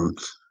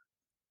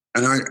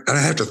 And I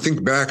have to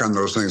think back on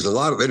those things. They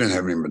didn't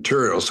have any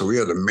material, so we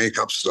had to make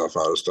up stuff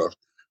out of stuff,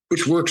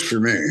 which works for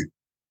me.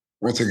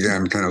 Once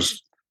again, kind of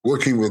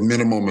working with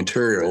minimal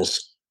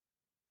materials.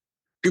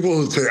 people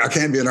who say, I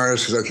can't be an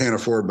artist because I can't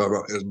afford blah,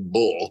 blah, is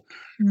bull.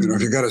 Mm-hmm. You know,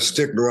 if you got a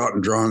stick, go out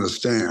and draw on the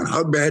stand.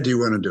 How bad do you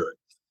want to do it?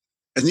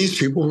 And these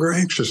people were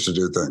anxious to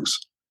do things.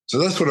 So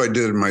that's what I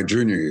did in my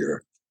junior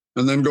year.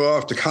 And then go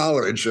off to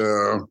college.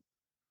 I'm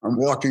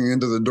walking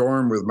into the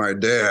dorm with my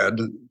dad,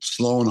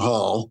 Sloan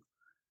Hall,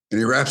 and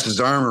he wraps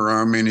his arm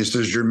around me and he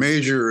says, your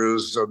major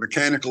is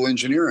mechanical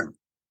engineering.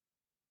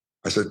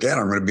 I said, Dad,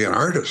 I'm going to be an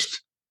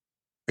artist.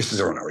 He says,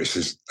 oh, no. He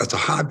says, that's a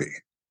hobby.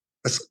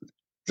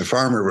 The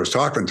farmer was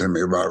talking to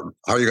me about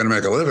how you're going to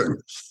make a living.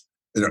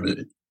 You know,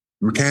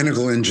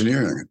 mechanical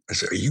engineering. I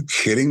said, are you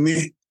kidding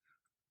me?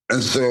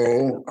 And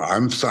so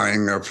I'm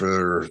signing up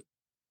for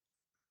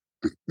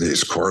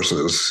these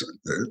courses.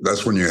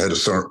 That's when you had to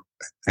start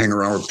hang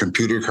around with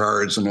computer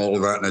cards and all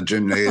of that in a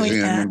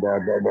gymnasium and blah,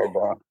 blah, blah,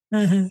 blah.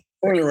 Mm-hmm.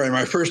 Anyway,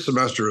 my first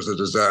semester was a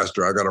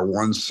disaster. I got a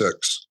 1.6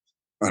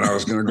 and I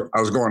was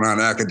going on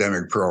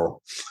academic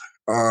pro.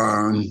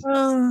 And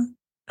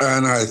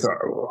I thought,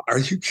 well, are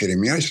you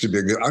kidding me? I used to be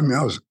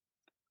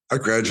I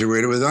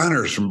graduated with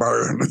honors from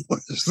Byron. What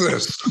is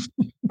this?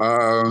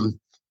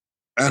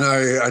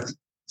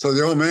 So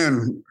the old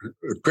man,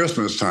 at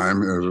Christmas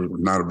time, it was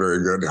not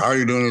very good. How are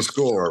you doing in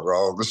school?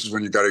 Well, this is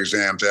when you got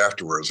exams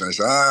afterwards. And I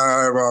said,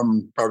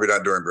 I'm probably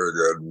not doing very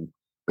good. And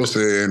we'll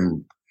see.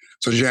 And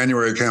so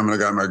January came and I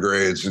got my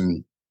grades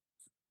and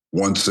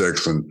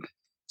 1.6. And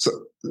so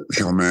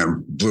the old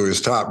man blew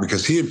his top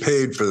because he had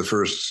paid for the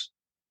first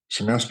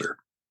semester,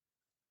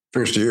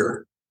 first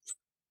year.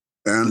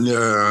 And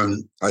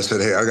I said,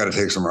 hey, I got to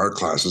take some art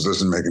classes. This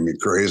is making me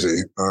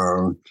crazy.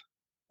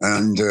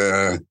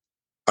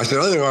 I said,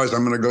 otherwise,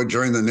 I'm going to go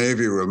join the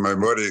Navy with my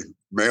buddy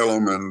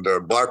Malum and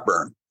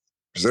Blackburn,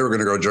 because they were going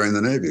to go join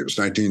the Navy. It was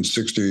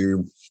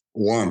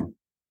 1961,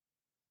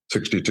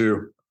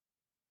 62.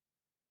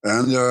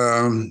 And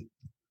the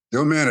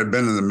old man had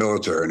been in the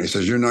military, and he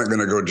says, you're not going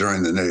to go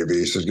join the Navy.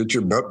 He says, get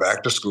your butt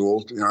back to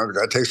school. You know, I've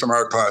got to take some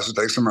art classes,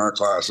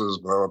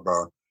 blah, blah,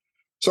 blah.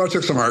 So I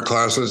took some art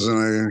classes, and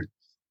I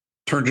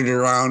turned it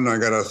around. And I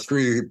got a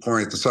 3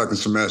 the second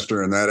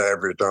semester, and that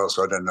averaged out,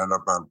 so I didn't end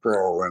up on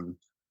pro. And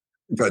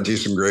got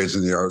decent grades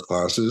in the art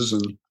classes.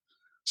 And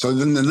so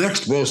then the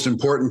next most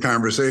important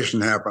conversation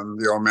happened.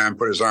 The old man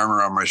put his arm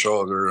around my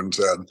shoulder and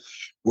said,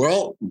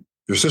 well,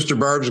 your sister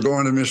Barb's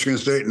going to Michigan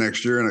State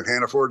next year and I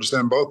can't afford to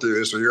send both of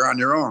you, so you're on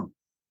your own.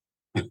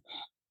 And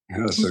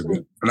I said,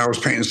 good. And I was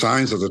painting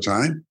signs at the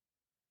time.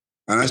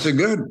 And I said,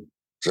 good.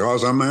 So I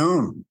was on my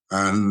own.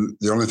 And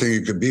the only thing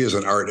you could be is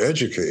an art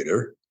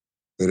educator.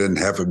 They didn't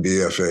have a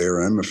BFA or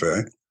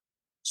MFA.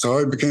 So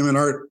I became an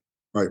art,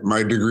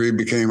 my degree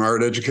became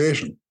art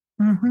education.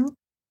 Mm-hmm.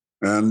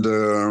 And,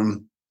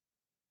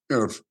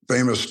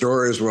 famous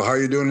stories. Well, how are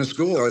you doing in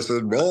school? I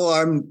said, well,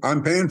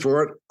 I'm paying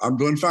for it. I'm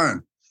doing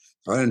fine.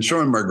 I didn't show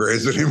him my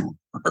grades anymore.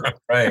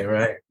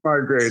 Right. My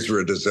grades were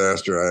a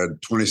disaster. I had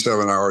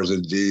 27 hours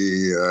a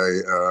D.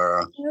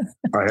 I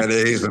had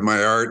A's in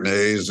my art and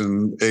A's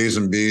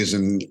and B's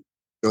in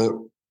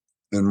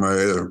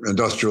my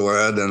industrial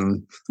ed.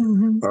 And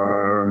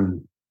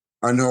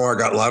I know I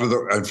got a lot of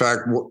in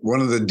fact, one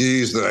of the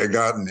D's that I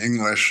got in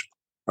English,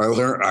 I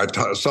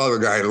saw the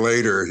guy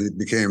later. He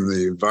became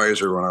the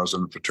advisor when I was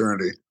in the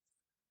fraternity.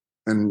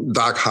 And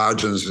Doc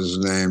Hodgins is his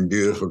name,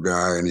 beautiful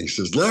guy. And he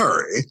says,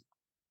 Larry,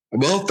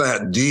 about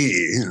that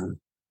D.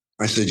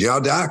 I said, yeah,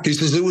 Doc. He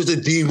says, it was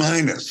a D-.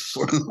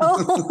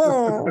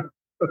 Oh,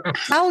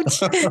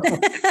 ouch.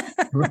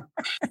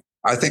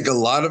 I think a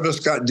lot of us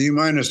got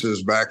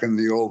D-minuses back in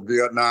the old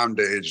Vietnam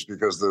days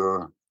because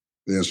the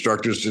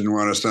instructors didn't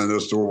want to send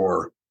us to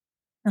war.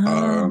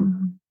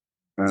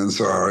 And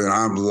so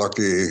I'm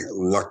lucky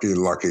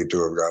to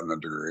have gotten a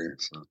degree.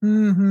 So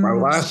my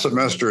last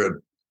semester at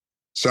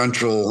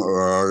Central,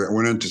 I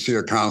went in to see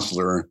a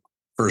counselor,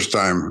 first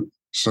time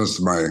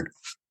since my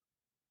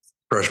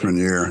freshman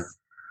year.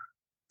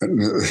 And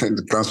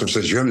the counselor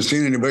says, you haven't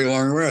seen anybody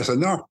along the way? I said,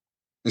 no.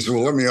 He said,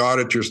 well, let me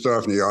audit your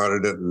stuff. And he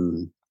audited it.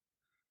 And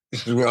he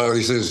says, well,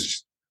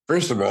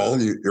 first of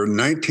all, you're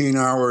 19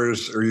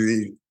 hours, or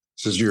he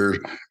says, you've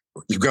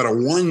got a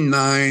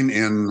 1.9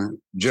 in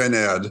Gen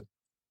Ed.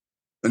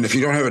 And if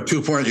you don't have a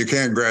 2 you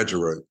can't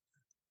graduate.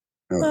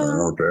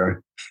 Okay.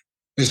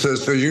 He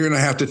says, so you're going to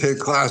have to take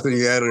class. And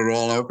he added it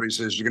all up. He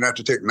says, you're going to have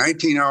to take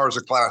 19 hours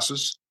of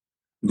classes,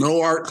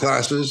 no art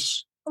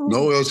classes,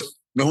 no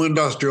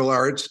industrial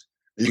arts.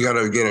 You got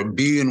to get a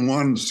B in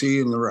one, C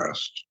in the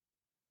rest.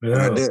 Yeah.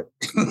 And I did.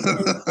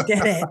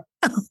 Get it.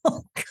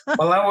 Oh,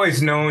 well, I've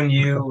always known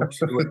you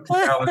to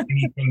excel in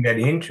anything that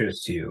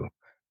interests you.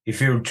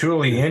 If you're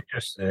truly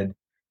interested,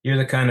 you're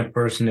the kind of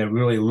person that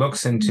really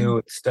looks into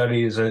it,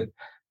 studies it,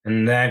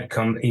 and that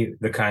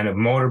the kind of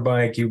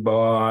motorbike you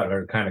bought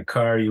or kind of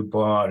car you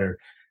bought, or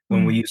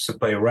when we used to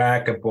play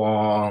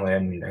racquetball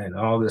and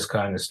all this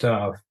kind of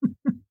stuff,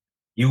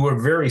 you were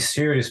very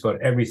serious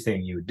about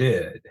everything you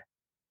did.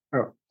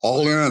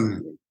 All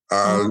in,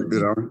 that's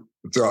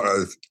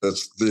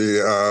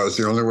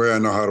the only way I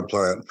know how to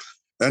play it.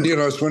 And,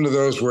 it's one of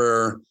those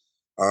where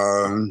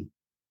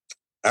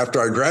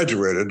after I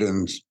graduated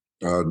and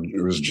I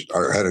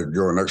had to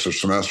go an extra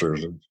semester,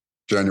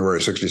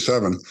 January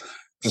 67.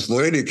 this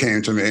lady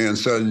came to me and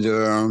said,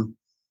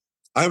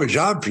 I have a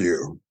job for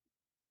you.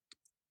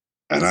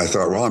 And I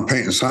thought, well, I'm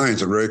painting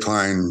signs at Ray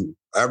Klein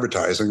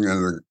Advertising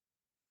and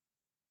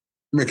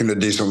making a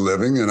decent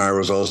living. And I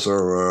was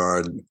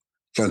also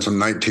done some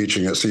night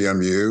teaching at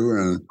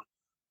CMU.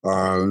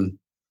 And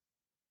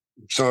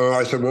so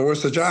I said, well,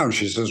 what's the job?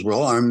 She says,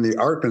 well, I'm the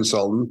art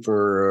consultant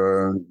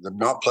for the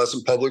Mount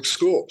Pleasant Public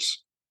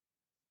Schools.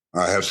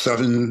 I have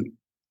 7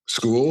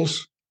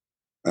 schools,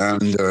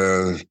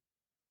 and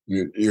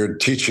you're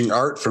teaching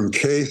art from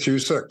K through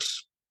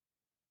 6.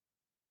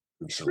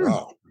 I said,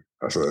 wow,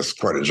 that's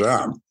quite a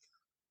job.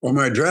 Well,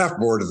 my draft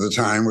board at the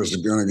time was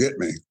going to get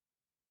me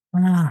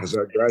because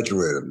I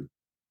graduated,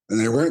 and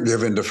they weren't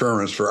giving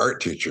deferments for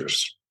art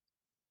teachers.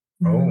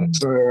 Oh.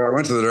 So I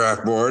went to the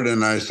draft board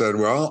and I said,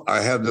 well,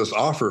 I had this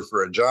offer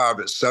for a job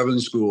at 7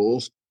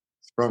 schools,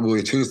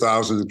 probably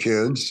 2,000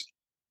 kids,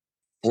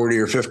 40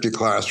 or 50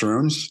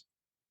 classrooms.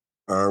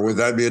 Would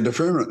that be a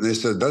deferment? And they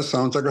said, that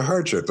sounds like a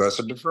hardship. That's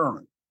a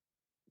deferment.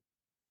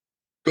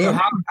 So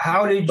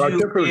how did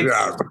you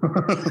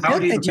how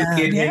did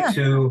you get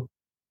to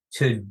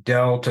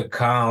Delta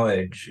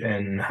College,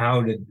 and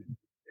how did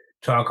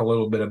talk a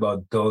little bit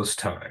about those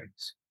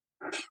times?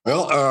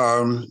 Well,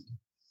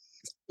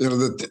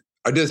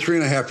 I did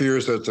 3.5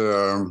 years at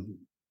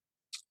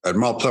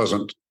Mount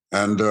Pleasant,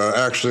 and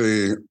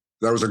actually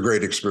that was a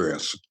great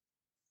experience.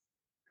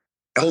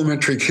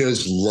 Elementary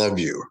kids love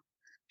you.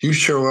 You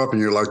show up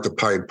and you're like the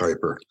Pied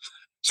Piper.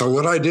 So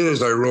what I did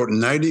is I wrote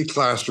 90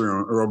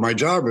 classroom, or my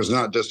job was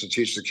not just to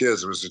teach the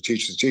kids, it was to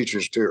teach the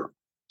teachers too,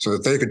 so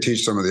that they could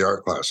teach some of the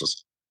art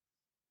classes.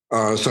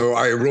 So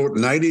I wrote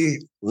 90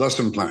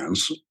 lesson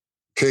plans,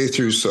 K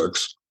through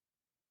 6.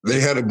 They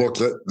had a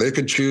booklet. They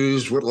could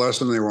choose what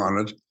lesson they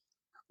wanted.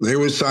 They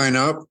would sign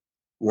up,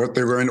 what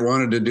they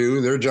wanted to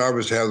do. Their job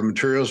was to have the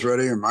materials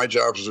ready, and my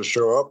job was to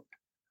show up,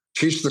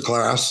 teach the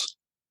class,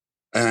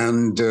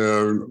 and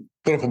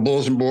put up a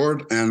bulletin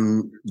board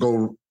and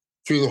go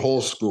through the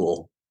whole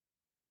school.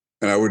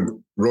 And I would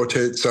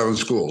rotate 7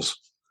 schools.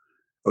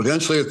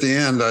 Eventually, at the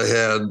end, I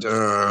had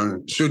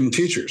student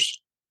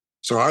teachers.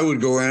 So I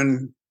would go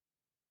in,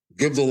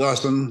 give the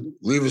lesson,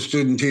 leave a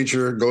student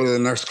teacher, go to the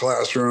next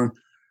classroom.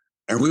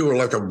 And we were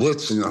like a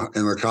blitz in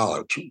the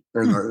college.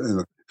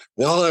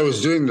 While I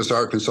was doing this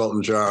art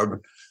consultant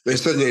job, they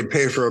said they'd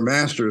pay for a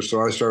master's.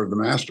 So I started the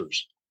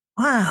master's.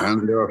 Wow.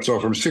 And so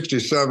from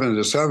 67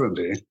 to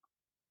 70,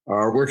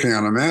 working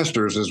on a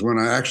master's is when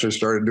I actually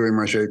started doing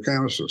my shaped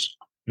canvases.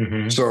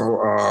 Mm-hmm.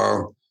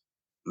 So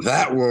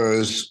that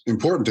was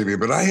important to me.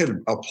 But I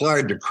had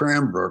applied to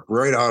Cranbrook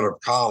right out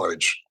of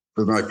college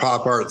with my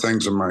pop art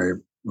things and my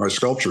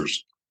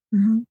sculptures.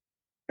 Mm-hmm.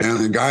 And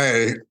the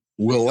guy,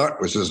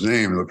 Willett was his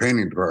name in the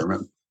painting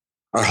department.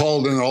 I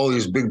hauled in all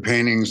these big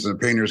paintings. The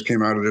painters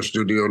came out of their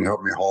studio and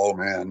helped me haul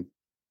them in.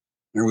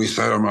 And we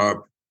set them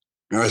up.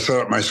 And I set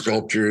up my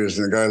sculptures.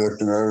 And the guy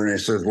looked over and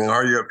he said, well,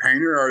 are you a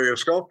painter or are you a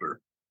sculptor?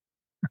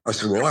 I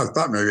said, well, I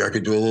thought maybe I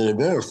could do a little of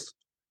both.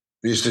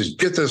 He says,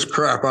 get this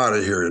crap out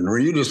of here. And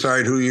when you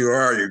decide who you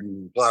are, you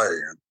can apply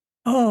again.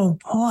 Oh,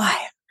 boy.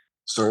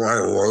 So I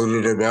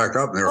loaded it back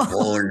up and they were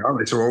hauling up.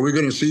 They said, well, are we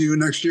going to see you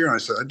next year? And I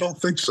said, I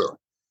don't think so.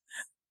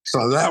 So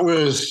I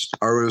was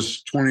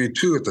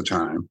 22 at the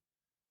time.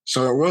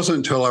 So it wasn't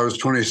until I was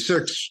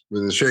 26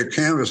 with the shaped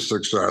canvas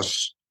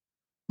success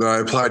that I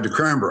applied to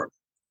Cranbrook.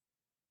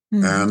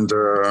 Mm-hmm. And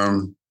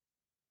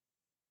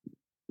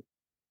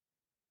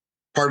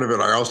part of it,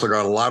 I also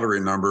got a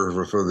lottery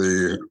number for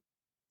the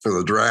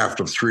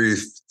draft of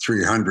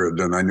 300,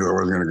 and I knew I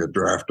wasn't going to get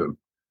drafted.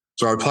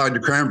 So I applied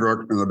to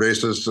Cranbrook on the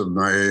basis of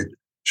my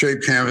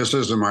shaped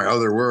canvases and my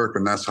other work,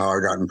 and that's how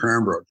I got in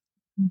Cranbrook.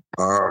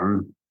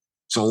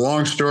 So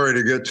long story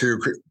to get to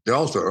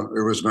Delta.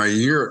 It was my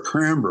year at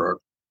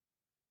Cranbrook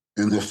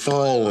in the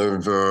fall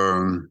of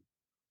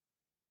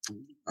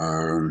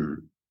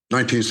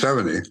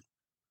 1970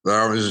 that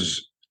I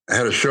was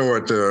in a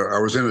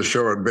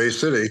show at Bay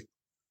City,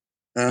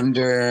 and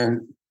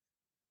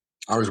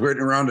I was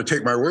waiting around to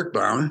take my work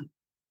down,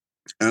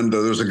 and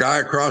there was a guy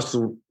across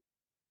in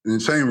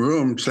the same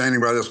room standing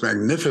by this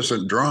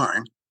magnificent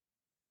drawing.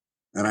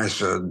 And I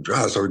said, oh,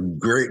 that's a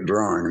great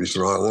drawing. And he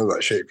said, well, I love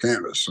that shaped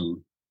canvas.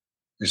 And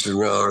he said,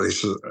 well, he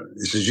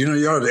says, you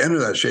ought to enter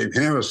that shaped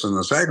canvas in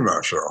the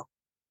Saginaw show.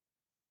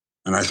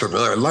 And I said,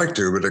 well, I'd like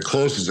to, but it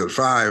closes at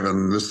 5,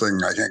 and this thing,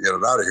 I can't get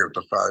it out of here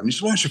till 5. And he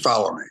said, why don't you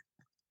follow me?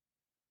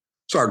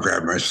 So I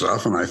grabbed my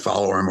stuff and I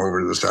follow him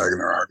over to the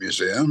Saginaw Art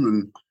Museum,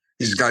 and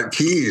he's got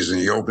keys and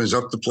he opens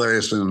up the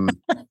place. And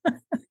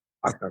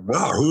I thought,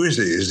 wow, who is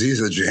he? Is he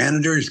the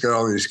janitor? He's got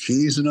all these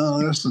keys and all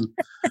this. And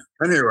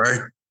anyway,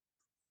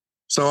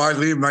 so I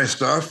leave my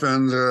stuff,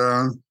 and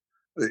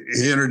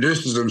he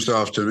introduces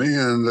himself to me,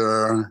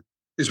 and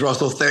he's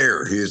Russell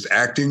Thayer. He is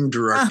acting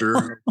director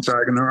of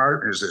Saginaw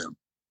Art Museum.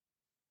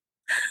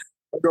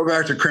 I go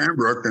back to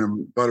Cranbrook,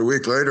 and about a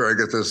week later, I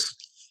get this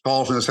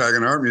call from the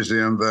Saginaw Art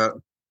Museum that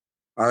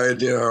I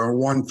had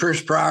won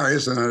first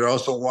prize, and I'd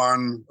also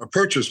won a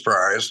purchase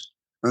prize.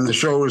 And the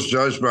show was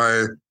judged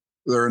by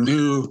their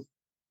new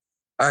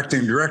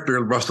acting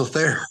director, Russell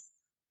Thayer.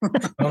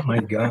 Oh my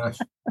gosh.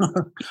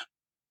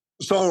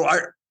 So I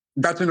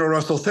got to know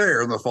Russell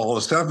Thayer in the fall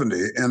of 70.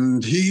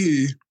 And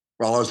he,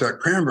 while I was at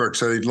Cranbrook,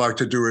 said he'd like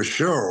to do a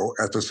show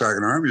at the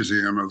Saginaw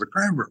Museum of the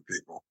Cranbrook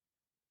people.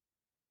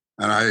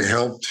 And I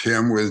helped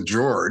him with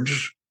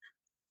George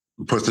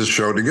put this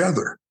show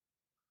together.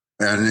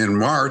 And in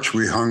March,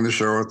 we hung the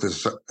show at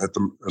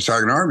the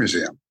Saginaw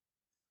Museum.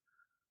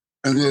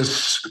 And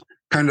this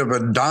kind of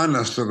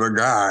Adonis of a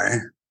guy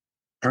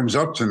comes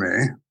up to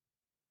me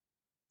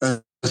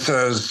and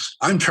says,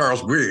 "I'm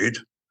Charles Breed,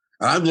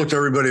 and I've looked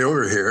everybody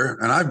over here,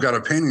 and I've got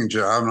a painting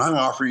job, and I'm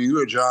offering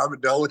you a job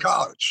at Delta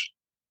College."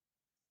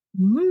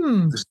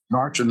 This is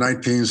March of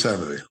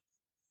 1970.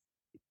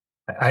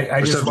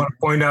 I just want to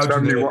point out to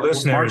the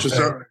listeners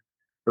it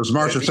was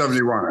March of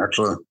 71,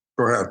 actually.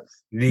 Go ahead.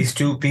 These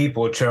two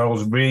people,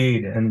 Charles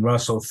Breed and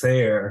Russell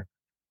Thayer,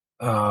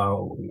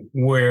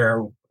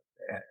 were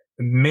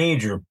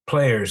major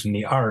players in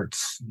the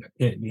arts,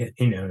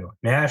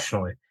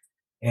 nationally.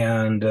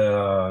 And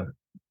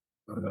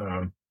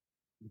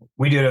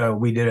we did a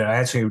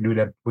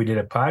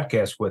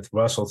podcast with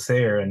Russell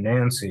Thayer and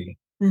Nancy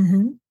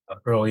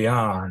early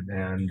on,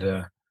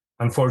 and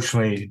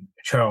unfortunately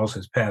Charles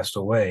has passed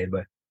away.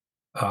 But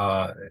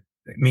I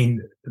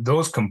mean,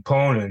 those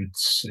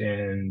components,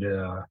 and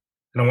I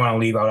don't want to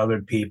leave out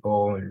other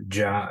people,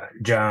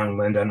 John,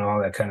 Linda, and all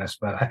that kind of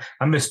stuff.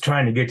 I'm just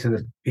trying to get to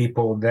the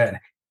people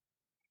that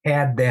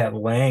had that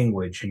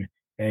language,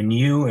 and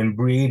you and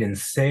Breed and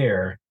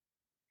Thayer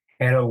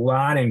had a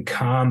lot in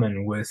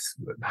common with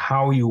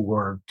how you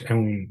worked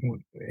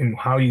and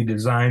how you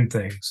designed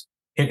things,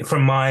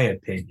 from my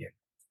opinion.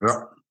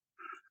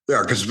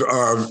 Yeah, because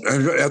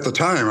at the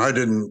time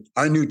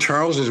I knew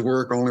Charles's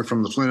work only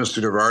from the Flint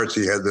Institute of Arts.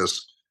 He had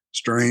this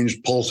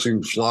strange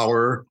pulsing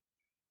flower,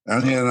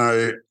 and then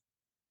I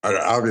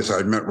obviously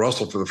I'd met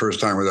Russell for the first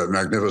time with that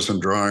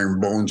magnificent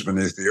drawing, Bones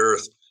Beneath the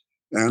Earth,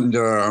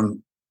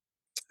 and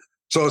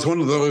so it's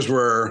one of those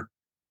where,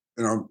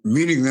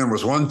 meeting them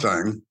was one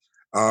thing.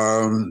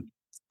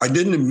 I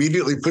didn't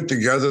immediately put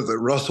together that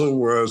Russell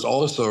was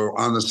also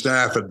on the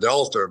staff at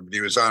Delta, but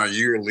he was on a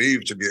year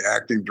leave to be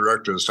acting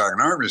director of the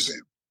Saginaw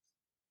Museum.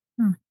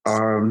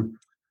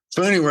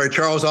 So anyway,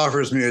 Charles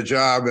offers me a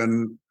job,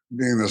 and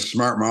being the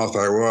smart mouth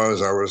I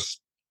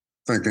was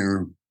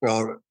thinking,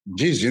 well,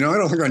 geez, I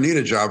don't think I need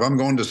a job. I'm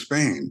going to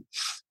Spain.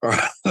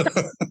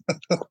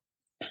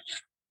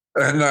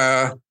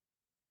 And,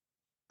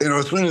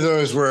 it's one of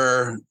those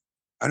where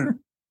I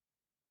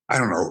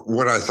don't know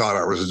what I thought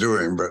I was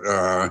doing, but,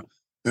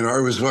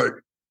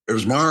 it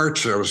was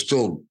March. I was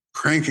still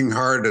cranking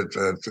hard at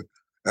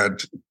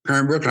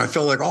Cranbrook, and I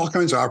felt like all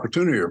kinds of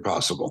opportunity are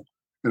possible.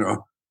 I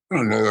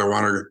don't know that I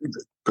want to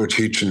go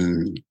teach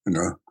and,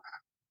 do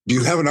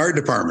you have an art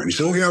department? He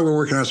said, oh, yeah, we're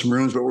working on some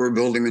rooms, but we're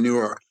building a new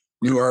art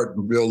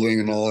building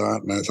and all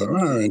that. And I thought,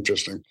 oh,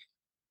 interesting.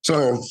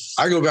 So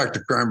I go back to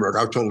Cranbrook.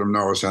 I've told him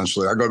no,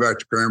 essentially. I go back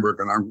to Cranbrook,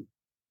 and I'm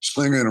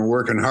slinging and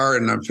working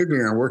hard, and I'm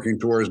figuring I'm working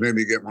towards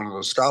maybe get one of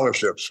those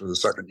scholarships for the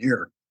second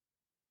year.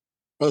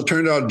 Well, it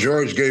turned out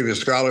George gave his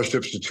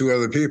scholarships to two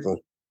other people,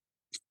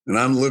 and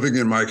I'm living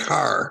in my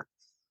car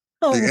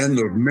at the end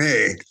of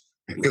May,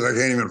 because I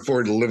can't even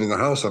afford to live in the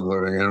house I'm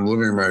living in. I'm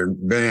living in my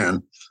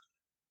van.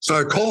 So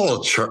I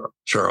called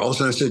Charles,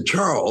 and I said,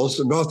 Charles,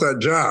 about that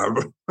job.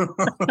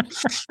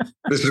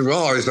 He said,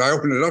 well, I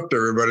opened it up to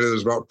everybody.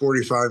 There's about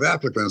 45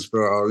 applicants,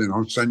 but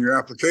I'll, send your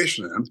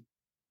application in.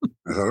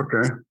 I thought,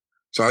 okay.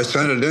 So I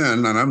sent it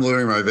in, and I'm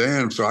living in my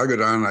van. So I go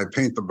down and I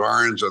paint the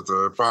barns at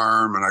the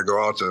farm, and I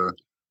go out to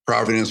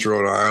Providence,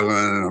 Rhode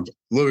Island, and I'm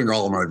living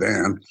all in my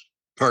van,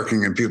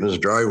 parking in people's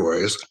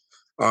driveways.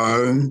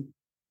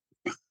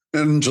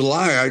 In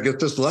July, I get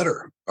this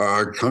letter,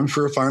 come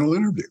for a final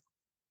interview.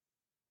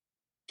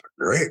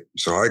 Great.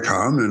 So I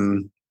come,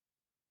 and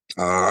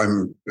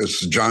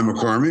it's John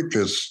McCormick,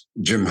 it's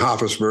Jim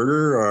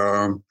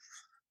Hoffesberger,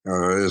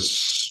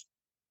 it's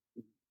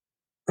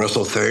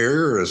Russell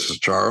Thayer, it's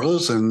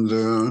Charles,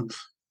 and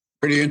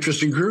pretty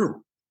interesting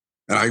crew.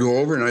 And I go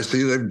over and I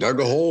see they've dug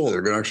a hole.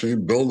 They're going to actually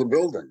build a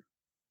building,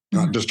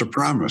 not just a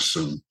promise.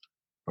 And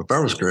but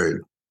that was great.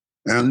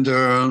 And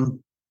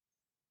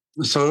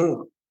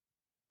so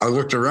I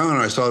looked around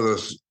and I saw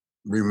this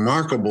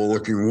remarkable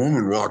looking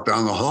woman walk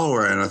down the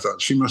hallway, and I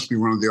thought she must be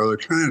one of the other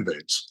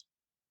candidates.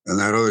 And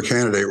that other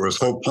candidate was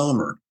Hope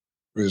Palmer,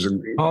 who's a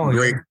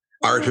great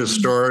art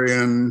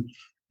historian,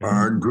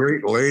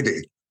 great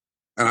lady.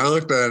 And I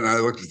looked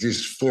at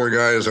these four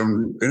guys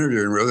I'm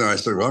interviewing with, and I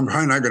said, well, I'm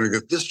probably not going to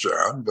get this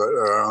job. But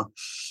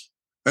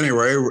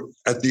anyway,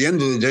 at the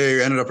end of the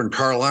day, I ended up in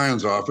Carl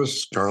Lyon's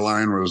office. Carl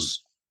Lyon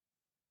was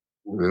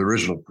the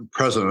original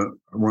president,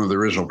 one of the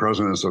original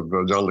presidents of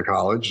Delta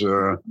College,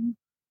 an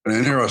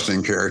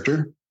interesting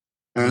character.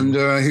 And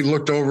he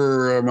looked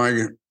over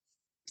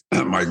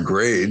my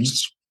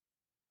grades,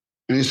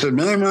 and he said,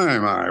 my,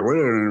 what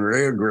an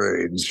array of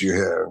grades you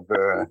have.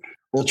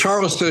 Well,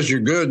 Charles says you're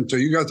good until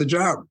you got the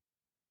job.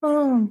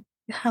 Oh,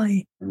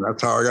 golly. And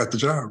that's how I got the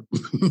job.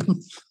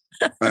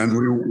 And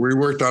we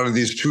worked out of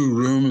these 2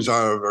 rooms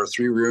out of our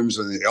 3 rooms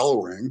in the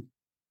L wing.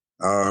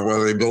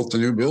 Well, they built the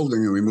new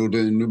building, and we moved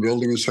in a new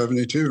building in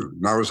 72.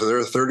 And I was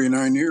there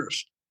 39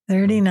 years.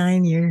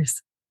 39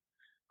 years.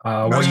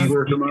 Well,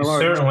 you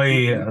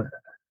certainly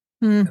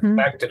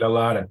affected a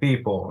lot of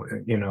people,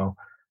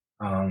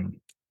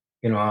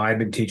 I've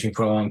been teaching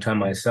for a long time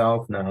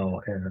myself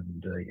now,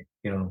 and,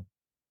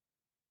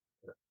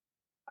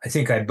 I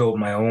think I built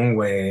my own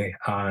way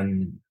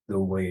on the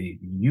way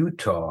you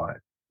taught,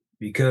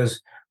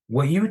 because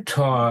what you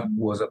taught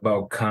was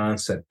about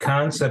concept.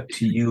 Concept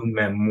to you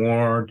meant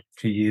more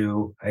to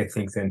you, I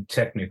think, than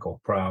technical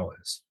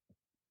prowess.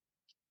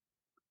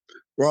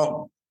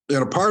 Well,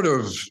 part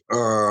of,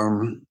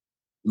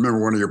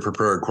 remember one of your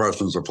prepared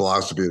questions, the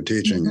philosophy of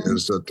teaching,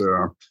 is that,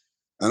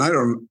 and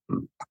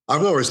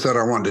I've always said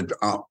I wanted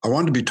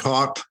to be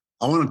taught.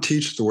 I want to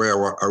teach the way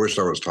I wish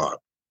I was taught.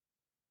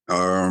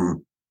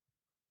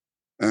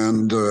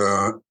 And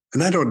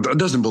it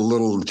doesn't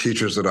belittle the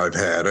teachers that I've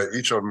had.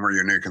 Each of them were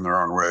unique in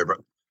their own way. But,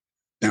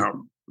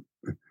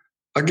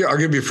 I'll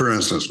give you, for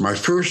instance, my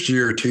first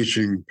year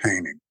teaching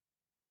painting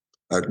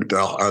at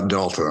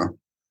Delta,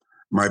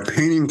 my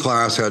painting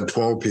class had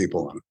 12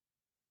 people in it.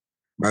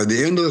 By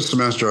the end of the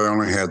semester, I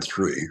only had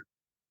 3.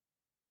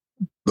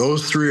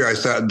 Those 3, I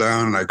sat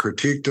down and I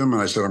critiqued them.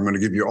 And I said, I'm going to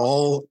give you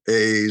all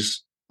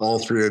A's, all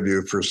 3 of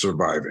you, for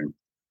surviving.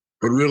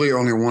 But really,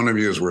 only one of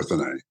you is worth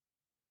an A.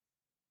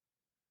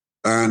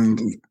 And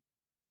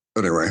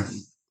anyway,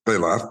 they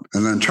left.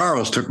 And then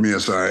Charles took me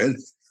aside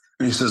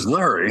and he says,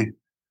 Larry,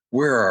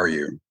 where are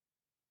you?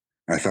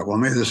 I thought, well,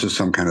 maybe this is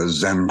some kind of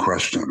Zen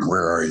question.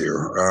 Where are you?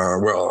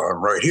 Well,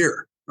 I'm right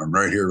here. I'm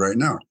right here right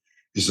now.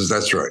 He says,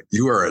 that's right.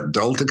 You are at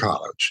Delta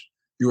College.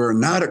 You are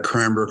not at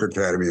Cranbrook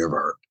Academy of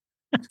Art.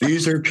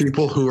 These are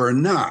people who are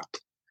not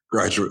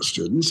graduate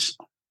students.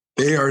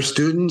 They are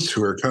students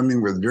who are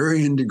coming with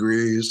varying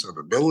degrees of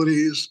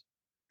abilities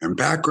and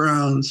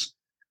backgrounds.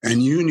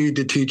 And you need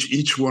to teach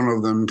each one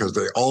of them because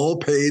they all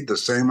paid the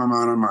same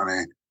amount of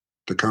money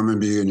to come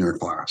and be in your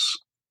class.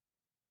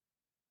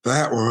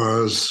 That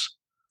was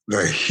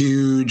the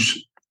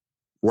huge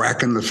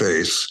whack in the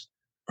face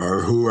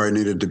of who I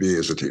needed to be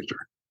as a teacher.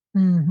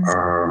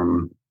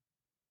 And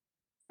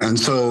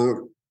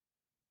so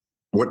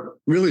what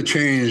really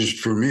changed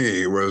for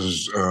me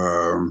was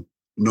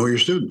know your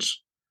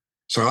students.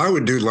 So I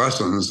would do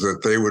lessons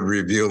that they would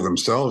reveal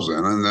themselves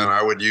in, and then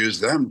I would use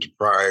them to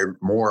pry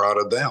more out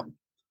of them.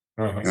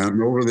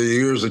 And over the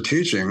years of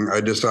teaching,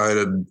 I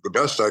decided the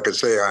best I could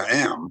say I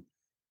am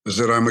is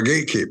that I'm a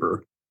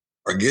gatekeeper,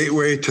 a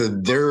gateway to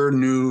their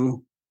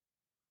new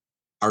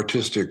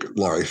artistic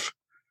life.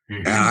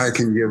 And I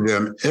can give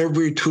them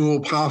every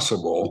tool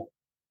possible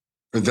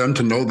for them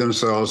to know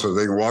themselves so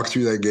they can walk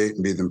through that gate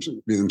and be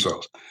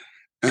themselves.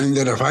 And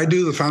that if I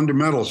do the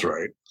fundamentals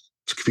right,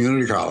 it's a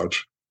community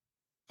college.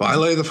 If I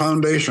lay the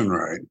foundation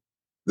right,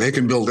 they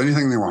can build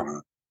anything they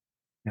want.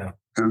 Yeah.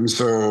 And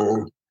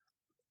so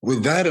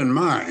with that in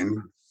mind,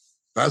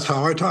 that's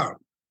how I taught.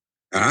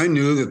 And I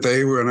knew that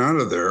they went out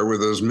of there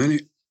with as many,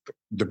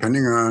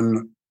 depending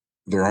on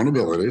their own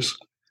abilities,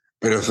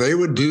 but if they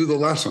would do the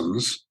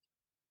lessons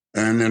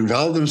and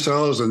involve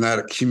themselves in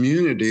that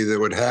community that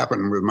would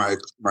happen with my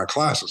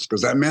classes,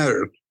 because that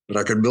mattered, that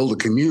I could build a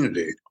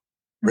community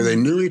where they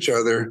knew each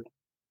other,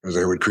 because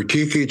they would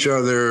critique each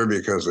other,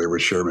 because they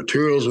would share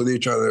materials with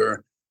each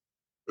other,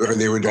 or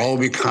they would all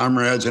be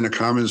comrades in a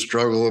common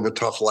struggle of a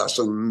tough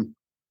lesson.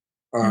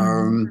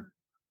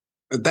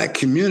 That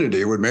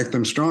community would make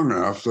them strong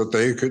enough that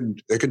they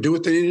could do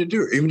what they needed to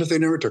do, even if they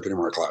never took any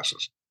more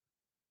classes.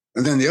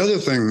 And then the other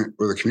thing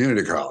with a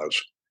community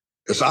college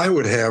is I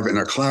would have in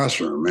a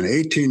classroom an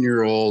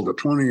 18-year-old, a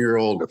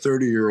 20-year-old, a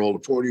 30-year-old, a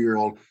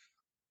 40-year-old.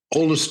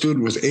 Oldest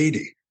student was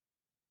 80.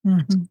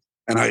 And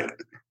I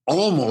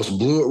almost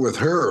blew it with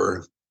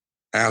her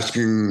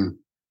asking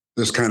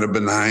this kind of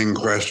benign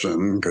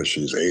question, because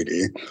she's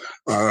 80.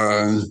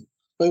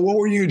 Well, what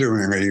were you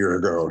doing a year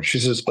ago? She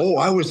says, oh,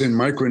 I was in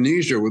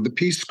Micronesia with the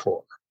Peace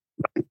Corps.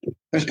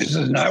 And she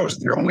says, and I was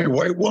the only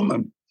white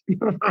woman.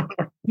 I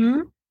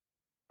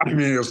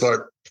mean, it's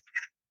like,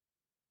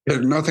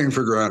 take nothing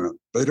for granted.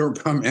 They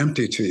don't come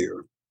empty to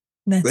you.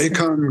 They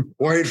come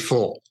quite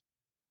full.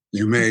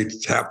 You may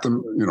tap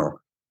them,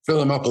 fill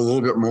them up a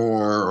little bit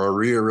more or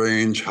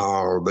rearrange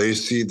how they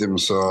see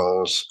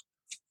themselves.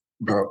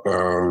 But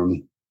for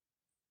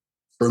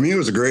me, it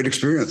was a great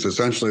experience.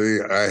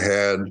 Essentially, I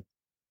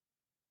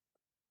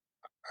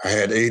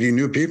had 80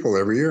 new people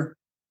every year.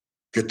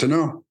 Get to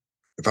know.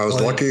 If I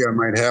was lucky, I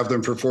might have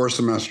them for 4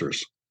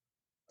 semesters.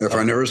 If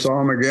I never saw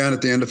them again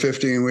at the end of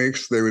 15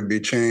 weeks, they would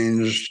be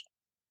changed.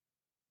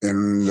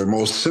 And the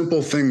most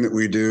simple thing that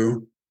we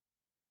do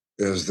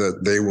is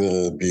that they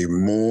will be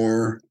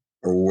more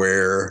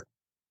aware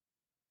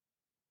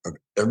of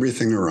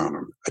everything around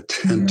them,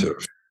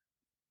 attentive.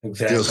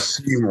 Exactly. They'll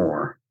see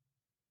more.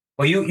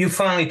 Well, you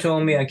finally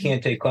told me I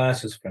can't take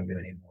classes from you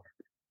anymore.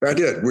 I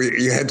did.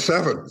 You had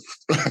 7.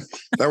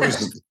 That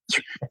was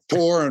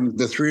 4 and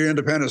the 3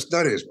 independent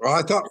studies. Well,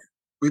 I thought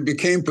we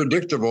became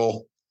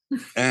predictable.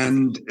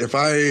 And if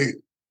I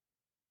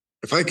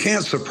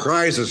can't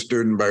surprise a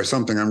student by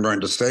something I'm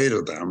going to say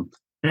to them,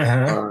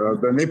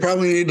 then they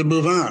probably need to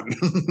move on.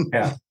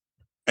 Yeah.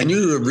 And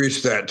you have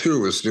reached that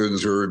too with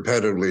students who are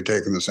repetitively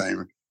taking the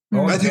same.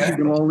 Oh, I think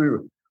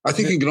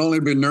you can only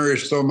be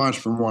nourished so much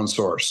from one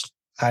source.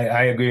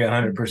 I agree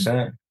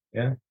 100%.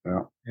 Yeah.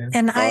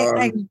 And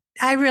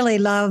I really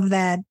love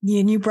that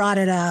you brought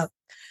it up,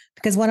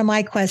 because one of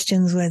my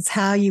questions was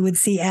how you would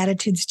see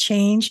attitudes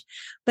change.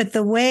 But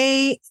the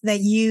way that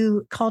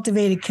you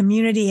cultivated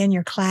community in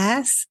your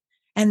class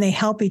and they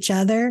help each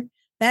other,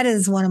 that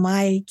is one of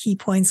my key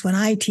points when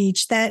I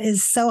teach. That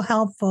is so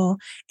helpful.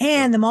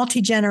 And the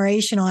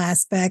multi-generational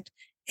aspect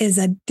is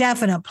a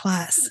definite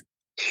plus.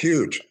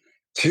 Huge.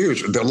 It's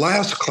huge. The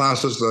last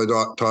classes that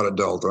I taught at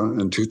Delta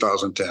in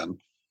 2010,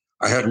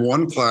 I had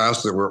one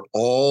class that were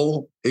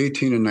all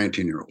 18 and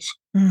 19-year-olds.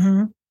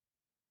 Mm-hmm.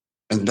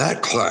 And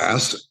that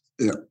class,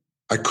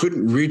 I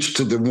couldn't reach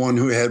to the one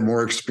who had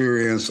more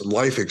experience,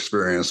 life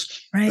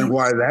experience, and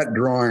why that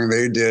drawing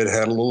they did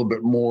had a little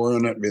bit more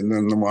in it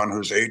than the one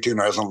who's 18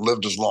 hasn't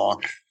lived as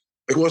long.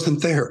 It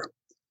wasn't there.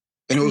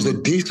 And it was a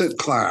decent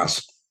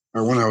class.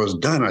 And when I was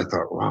done, I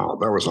thought, wow,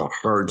 that was a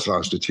hard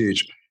class to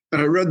teach.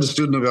 And I read the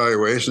student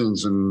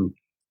evaluations, and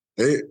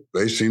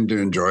they seemed to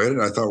enjoy it.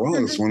 And I thought, well,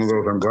 it's one of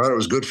those, I'm glad it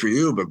was good for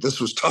you, but this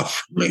was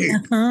tough for me.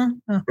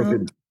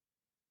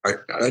 I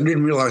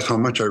didn't realize how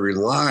much I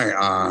rely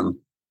on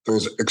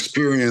those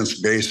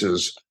experience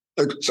bases.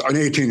 Like an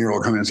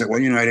 18-year-old come in and say,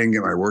 well, I didn't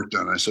get my work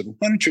done. I said,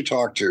 why don't you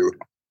talk to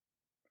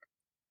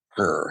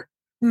her?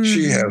 Mm-hmm.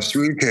 She has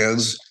 3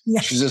 kids.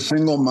 Yeah. She's a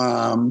single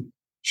mom.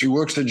 She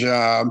works a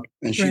job,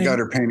 and she got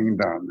her painting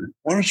done.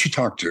 Why don't you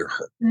talk to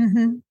her?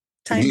 Mm-hmm.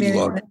 He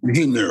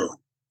knew.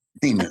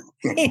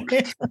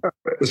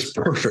 It's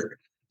perfect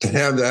to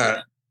have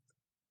that,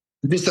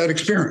 just that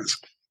experience.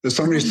 That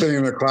somebody's sitting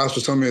in a class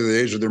with somebody the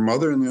age of their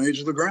mother and the age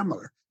of their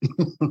grandmother.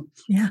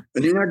 Yeah.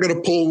 And you're not going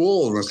to pull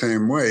wool in the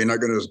same way. You're not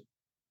going to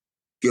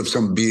give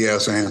some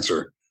BS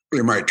answer.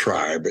 You might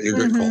try, but you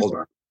get called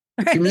on.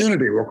 The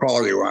community will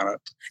call you on it.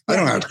 I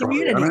don't have to call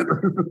you on it.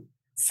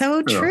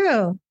 So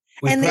true.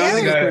 And the other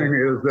thing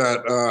is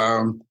that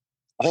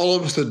all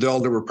of us at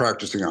Delta were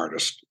practicing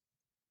artists.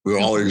 We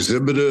all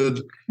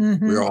exhibited.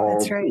 Mm-hmm. We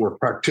all were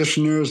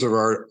practitioners of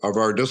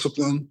our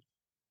discipline.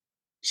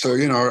 So,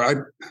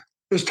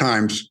 there's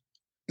times,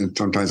 and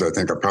sometimes I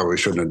think I probably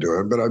shouldn't do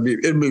it, but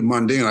it'd be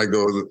Monday, and I'd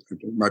go to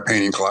my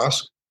painting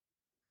class,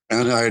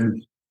 and I'd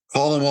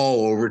call them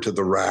all over to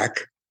the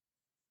rack,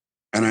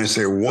 and I'd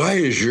say, why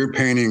is your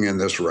painting in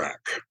this rack?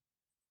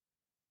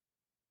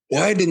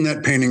 Why didn't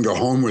that painting go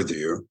home with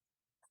you?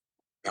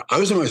 I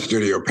was in my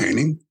studio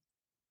painting.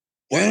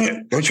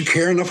 Why don't you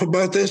care enough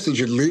about this? Did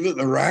you leave it in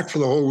the rack for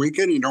the whole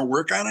weekend and you don't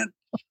work on it?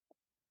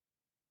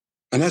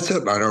 And that's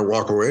it. I don't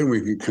walk away, and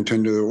we can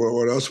continue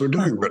what else we're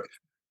doing. But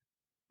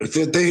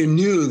they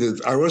knew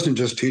that I wasn't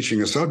just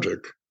teaching a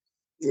subject.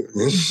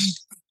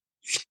 This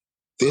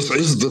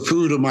is the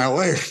food of my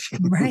life.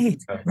 Right.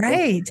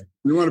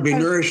 You want to be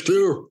nourished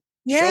too?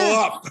 Yeah. Show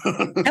up.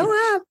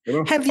 Show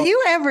up. Have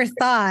you ever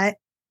thought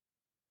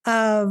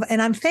of,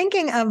 and I'm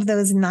thinking of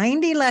those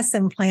 90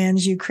 lesson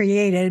plans you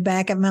created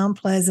back at Mount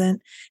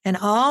Pleasant, and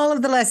all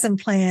of the lesson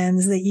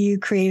plans that you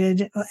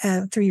created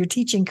through your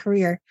teaching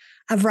career,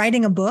 of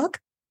writing a book?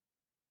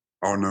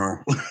 Oh, no.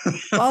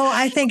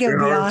 I think it would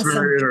be awesome. It's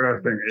very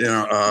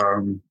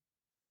interesting.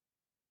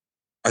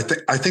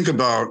 I think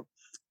about,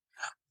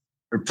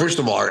 first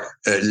of all,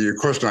 your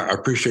question, I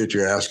appreciate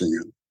you asking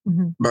it.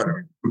 Mm-hmm. But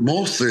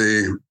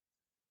mostly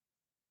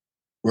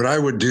what I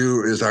would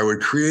do is I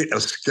would create a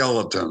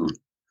skeleton.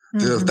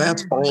 Mm-hmm. If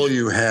that's all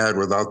you had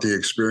without the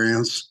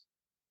experience,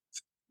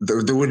 there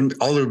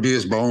would be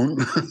is bone.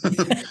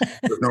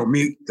 There's no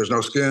meat, there's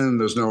no skin,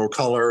 there's no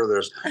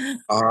color.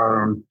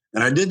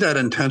 And I did that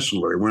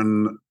intentionally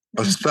when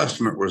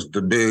assessment was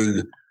the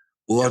big,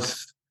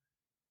 let's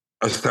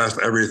assess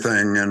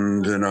everything,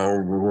 and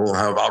we'll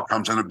have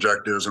outcomes and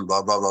objectives and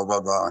blah blah blah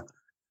blah blah.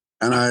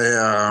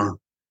 And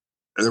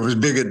it was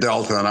big at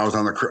Delta, and I was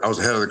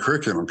head of the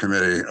curriculum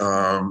committee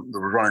that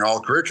was running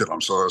all curriculum.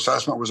 So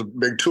assessment was a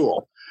big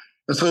tool.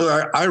 And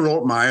so I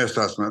wrote my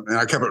assessment, and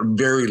I kept it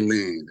very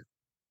lean.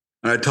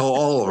 And I tell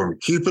all of them,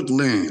 keep it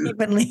lean.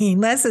 Keep it lean.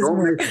 Less is more.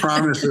 Don't make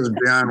promises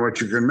beyond what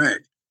you can make.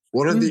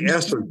 What are the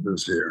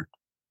essences here?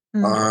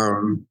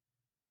 Mm-hmm.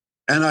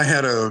 And I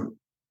had a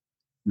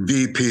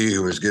VP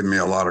who was giving me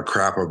a lot of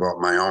crap about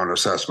my own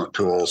assessment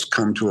tools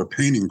come to a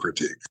painting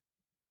critique.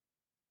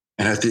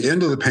 And at the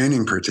end of the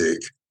painting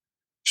critique,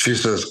 she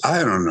says,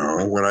 I don't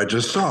know what I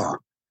just saw.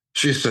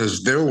 She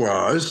says, there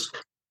was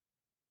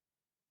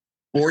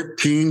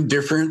 14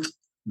 different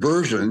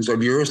versions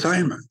of your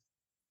assignment.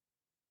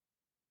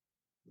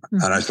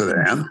 Mm-hmm. And I said,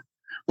 and?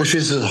 Well, she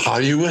says, how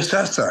do you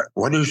assess that?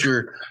 What is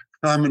your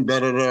comment,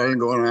 and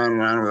going on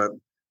and on with it?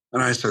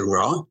 And I said,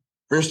 well,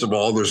 first of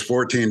all, there's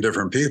 14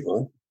 different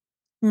people.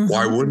 Mm-hmm.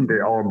 Why wouldn't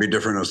they all be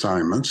different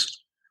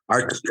assignments?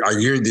 I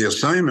geared the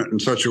assignment in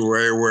such a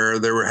way where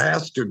there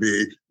has to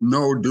be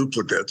no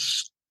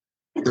duplicates.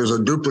 If there's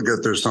a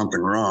duplicate, there's something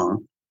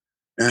wrong.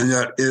 And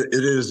that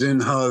it is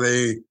in how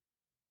they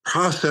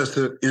process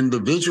it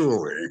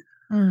individually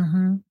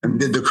and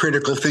did the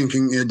critical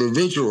thinking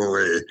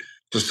individually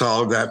to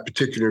solve that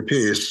particular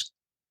piece.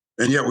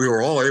 And yet we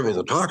were all able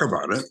to talk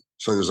about it.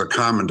 So there's a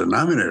common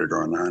denominator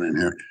going on in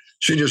here.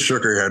 She just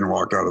shook her head and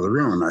walked out of the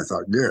room. And I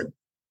thought, good.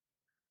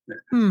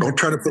 Don't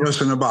try to put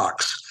us in a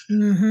box.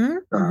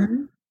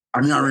 I'm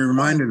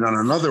reminded on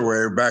another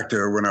way back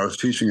to when I was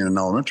teaching in an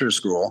elementary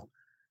school,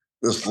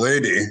 this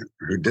lady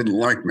who didn't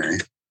like me.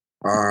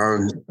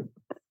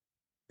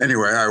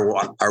 Anyway,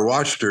 I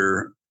watched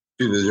her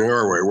through the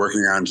doorway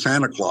working on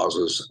Santa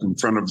Clauses in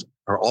front of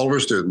her. All of her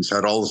students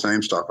had all the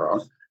same stuff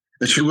out.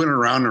 And she went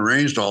around and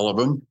arranged all of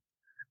them,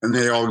 and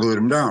they all glued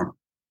them down.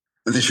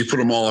 And then she put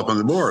them all up on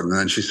the board. And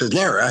then she said,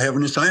 Larry, I have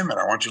an assignment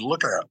I want you to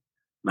look at.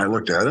 And I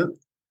looked at it,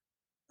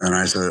 and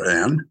I said,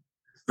 and?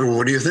 Well,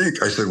 what do you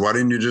think? I said, why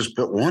didn't you just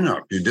put one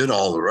up? You did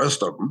all the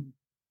rest of them.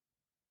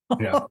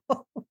 Yeah.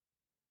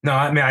 No,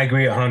 I mean, I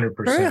agree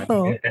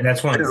 100%. And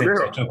that's one of the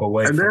things I took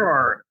away from it. There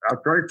are,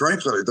 quite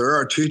frankly, there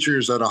are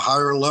teachers at a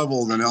higher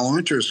level than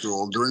elementary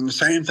school doing the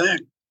same thing.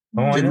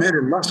 They made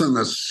a lesson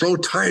that's so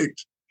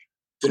tight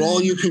that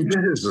all you can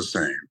get is the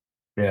same.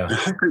 Yeah.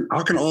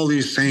 How can all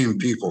these same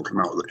people come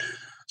out with it?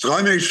 So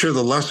I make sure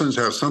the lessons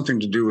have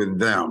something to do with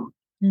them.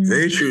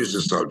 They choose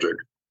the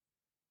subject.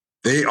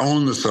 They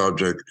own the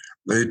subject.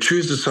 They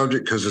choose the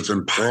subject because it's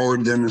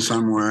empowered them in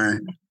some way.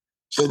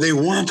 So they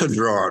want to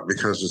draw it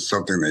because it's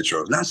something they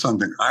chose, not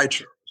something I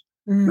chose.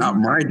 Not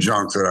my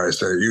junk that I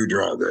say, you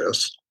draw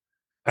this.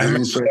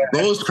 And so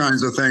those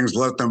kinds of things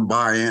let them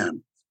buy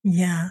in.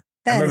 Yeah.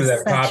 I remember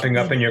that popping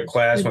up in your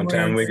class one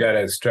time. We got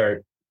to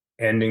start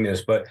ending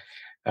this, but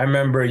I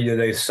remember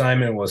the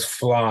assignment was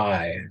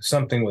fly,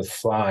 something with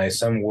fly,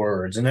 some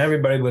words, and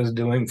everybody was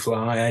doing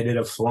fly. I did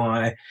a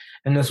fly,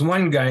 and this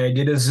one guy, I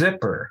did a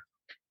zipper.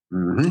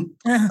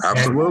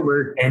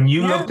 Absolutely. And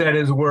you looked at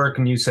his work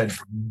and you said,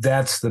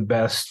 that's the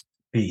best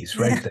piece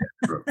right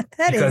there.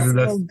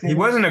 Because he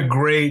wasn't a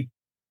great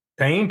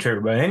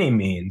painter by any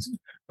means,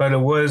 but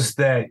it was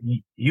that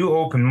you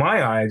opened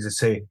my eyes to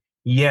say,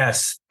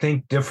 yes,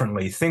 think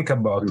differently, think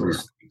about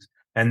those things.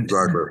 And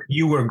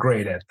you were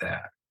great at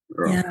that.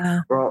 Yeah.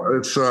 Well,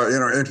 it's,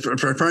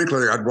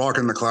 frankly, I'd walk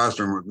in the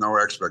classroom with no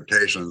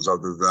expectations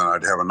other than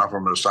I'd have enough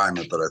of an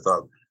assignment that I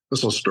thought,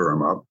 this will stir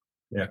them up.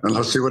 Yeah. And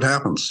let's see what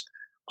happens.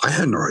 I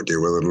had no idea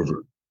whether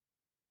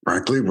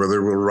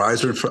it will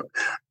rise or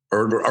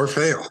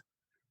fail.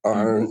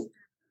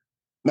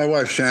 My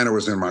wife, Shanna,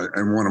 was in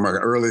one of my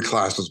early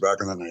classes back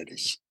in the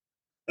 90s.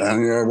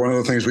 And one of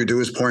the things we do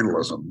is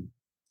pointillism.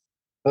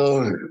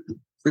 Well,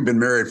 we've been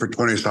married for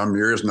 20-some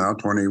years now,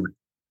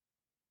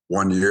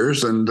 21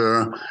 years. And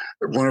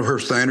one of her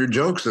standard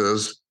jokes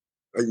is,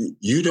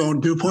 you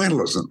don't do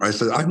pointillism. I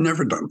said, I've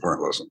never done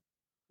pointillism.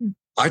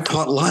 I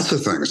taught lots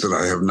of things that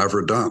I have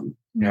never done.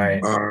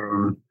 Right.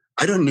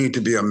 I don't need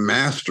to be a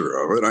master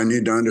of it. I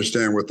need to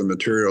understand what the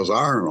materials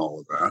are and all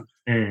of that.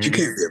 You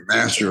can't be a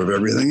master of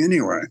everything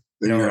anyway.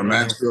 Then you're a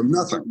master of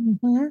nothing.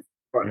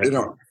 But,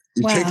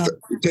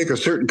 you take a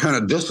certain kind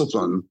of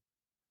discipline,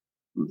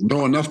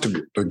 know enough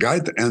to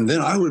guide them, and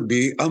then I would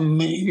be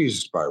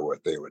amazed by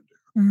what they would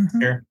do.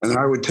 Sure. And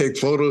I would take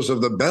photos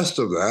of the best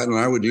of that, and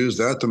I would use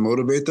that to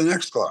motivate the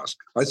next class.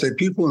 I'd say,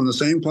 people in the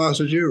same class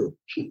as you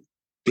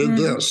did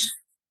this.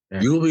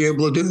 You'll be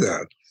able to do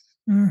that.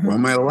 Well,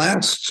 my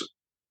last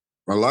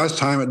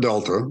time at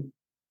Delta,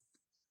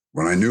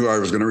 when I knew I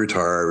was going to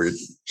retire, I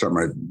set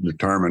my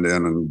retirement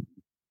in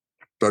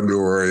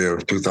February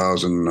of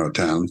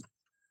 2010.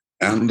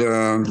 And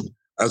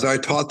as I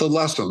taught the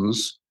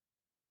lessons,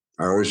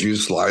 I always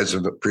used slides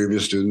of the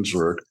previous students'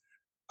 work.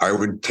 I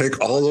would take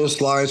all those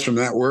slides from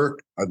that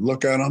work. I'd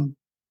look at them,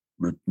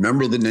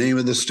 remember the name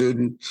of the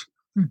student,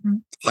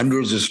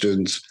 hundreds of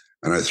students,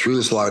 and I threw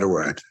the slide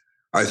away.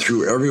 I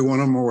threw every one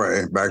of them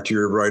away, back to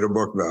your write a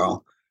book,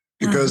 Val,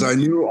 because I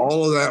knew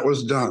all of that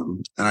was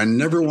done. And I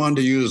never wanted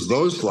to use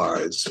those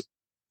slides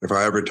if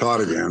I ever taught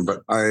again.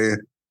 But I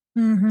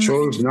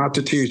chose not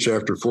to teach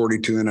after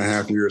 42 and a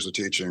half years of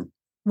teaching.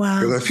 Wow.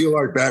 Because I feel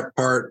like that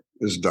part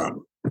is done.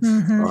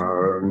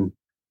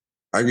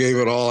 I gave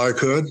it all I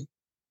could.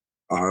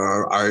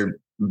 I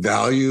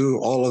value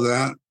all of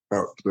that,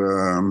 but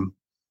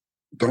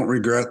don't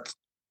regret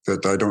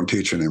that I don't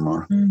teach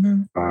anymore.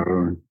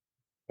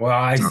 Well,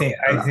 I think,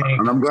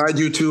 and I'm glad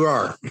you two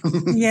are.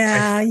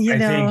 Yeah, I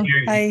think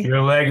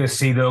your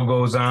legacy though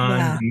goes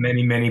on.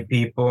 Many, many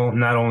people,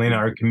 not only in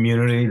our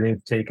community,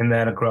 they've taken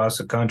that across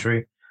the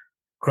country,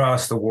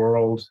 across the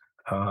world.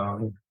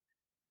 I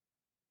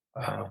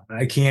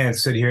can't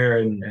sit here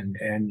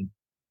and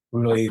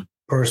really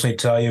personally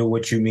tell you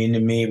what you mean to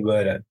me,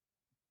 but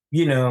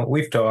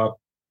we've talked,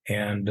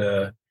 and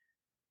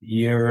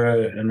you're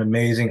an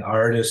amazing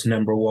artist,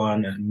 number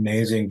one, an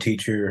amazing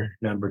teacher,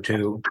 number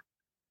two,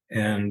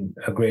 and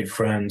a great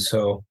friend.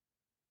 So,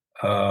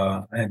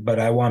 but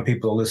I want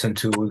people to listen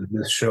to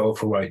this show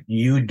for what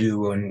you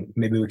do, and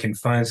maybe we can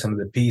find some of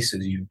the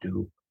pieces you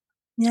do.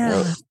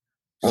 Yeah.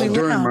 Well,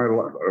 during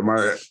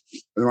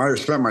I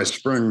spent my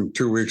spring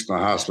 2 weeks in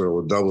the hospital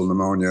with double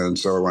pneumonia, and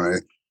so when I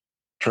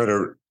try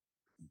to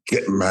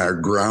getting my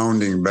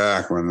grounding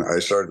back when I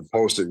started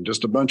posting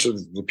just a bunch of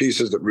the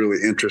pieces that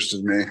really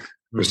interested me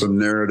with some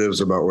narratives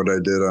about what I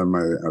did on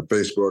my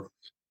Facebook.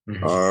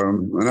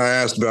 And I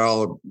asked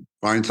Val,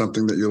 find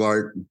something that you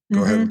like,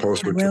 go ahead and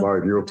post what you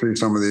like. You'll see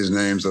some of these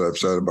names that I've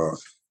said about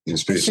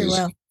these pieces.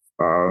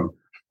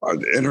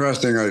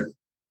 Interesting.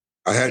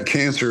 I had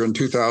cancer in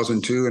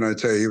 2002, and I'd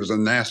say he was the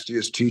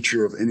nastiest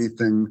teacher of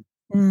anything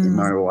in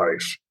my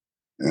life.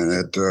 And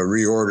it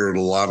reordered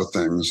a lot of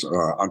things.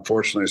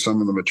 Unfortunately, some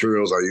of the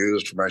materials I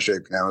used for my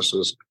shape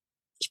canvases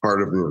was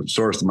part of the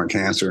source of my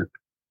cancer.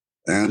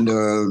 And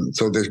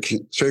so the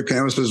shape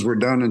canvases were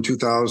done in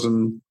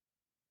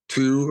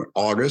 2002,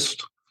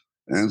 August.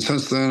 And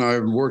since then,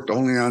 I've worked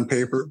only on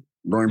paper,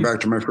 going back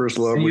to my first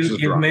love, which is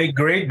drawing. You've made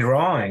great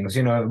drawings.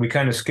 You know, we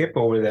kind of skip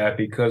over that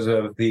because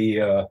of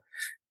the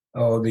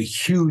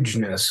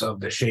hugeness of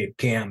the shape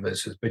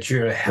canvases, but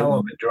you're a hell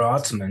of a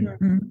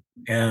draughtsman.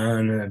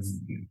 And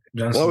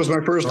that was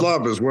my first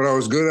love, is what I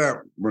was good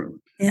at.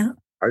 Yeah.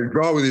 I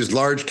draw with these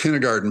large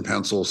kindergarten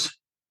pencils.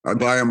 I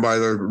buy them by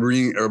the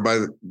ring or by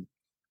the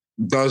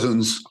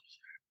dozens.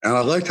 And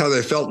I liked how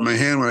they felt in my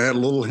hand when I had a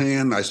little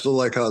hand. I still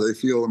like how they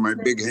feel in my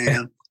big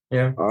hand.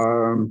 Yeah.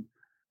 And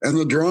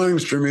the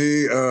drawings for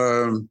me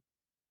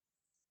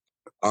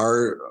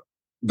are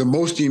the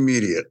most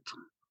immediate.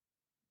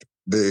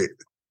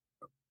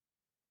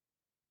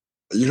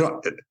 You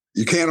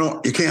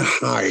can't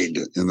hide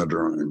in the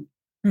drawing.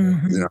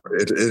 You know,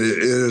 it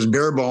is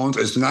bare bones.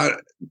 It's not.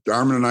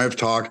 Armin and I have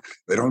talked.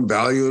 They don't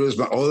value it as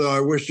much. Although I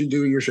wish you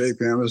do your shape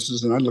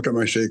canvases, and I look at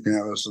my shape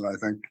canvas and I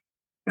think,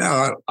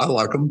 yeah, I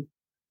like them.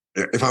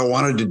 If I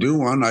wanted to do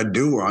one, I'd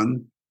do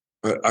one.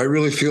 But I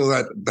really feel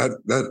that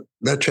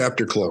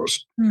chapter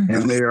closed,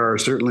 and they are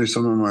certainly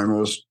some of my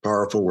most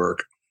powerful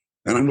work.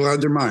 And I'm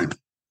glad they're mine.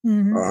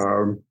 You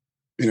know,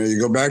 you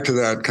go back to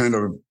that kind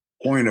of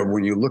point of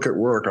when you look at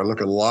work. I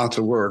look at lots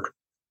of work.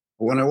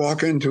 When I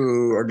walk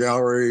into a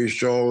gallery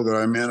show that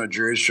I'm in, a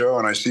jury show,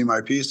 and I see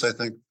my piece, I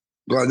think,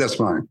 glad that's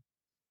mine.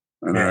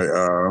 And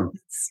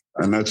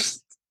and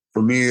that's,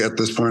 for me at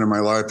this point in my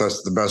life,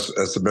 that's the best.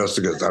 That's the best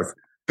it gets. I've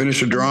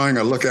finished a drawing.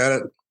 I look at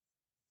it,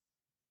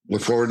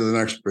 look forward to the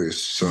next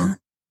piece. So,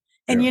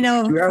 and you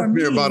know, you asked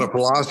me about a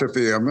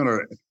philosophy. I'm going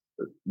to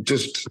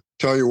just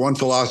tell you one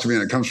philosophy,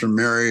 and it comes from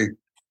Mary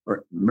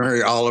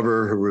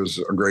Oliver, who was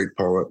a great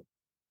poet.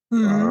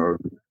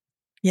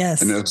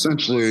 Yes. And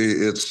essentially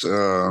it's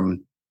a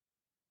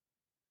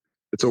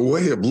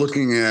way of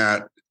looking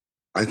at,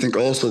 I think,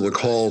 also the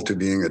call to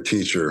being a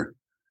teacher.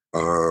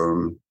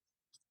 And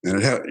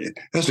it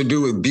has to do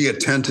with be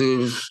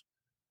attentive,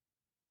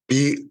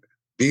 be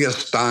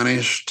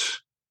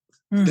astonished,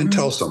 then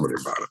tell somebody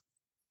about it.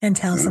 And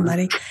tell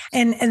somebody.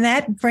 And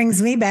that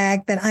brings me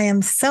back that I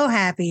am so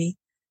happy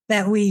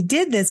that we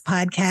did this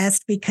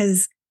podcast,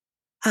 because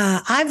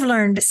I've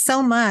learned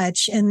so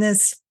much in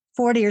this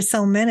 40 or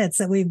so minutes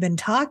that we've been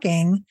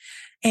talking.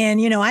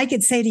 And, you know, I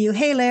could say to you,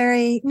 hey,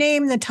 Larry,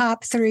 name the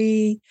top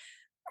 3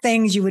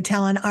 things you would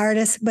tell an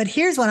artist. But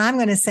here's what I'm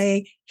going to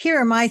say. Here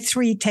are my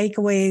 3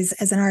 takeaways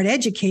as an art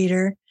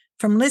educator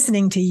from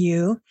listening to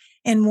you.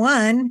 And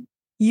 1,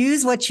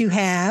 use what you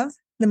have,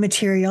 the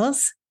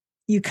materials.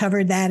 You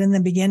covered that in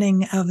the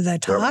beginning of the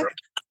talk.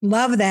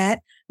 Love that.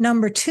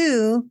 Number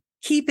 2,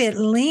 keep it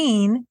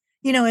lean.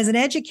 You know, as an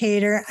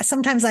educator,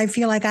 sometimes I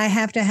feel like I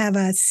have to have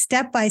a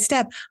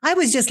step-by-step. I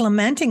was just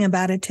lamenting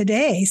about it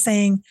today,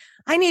 saying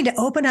I need to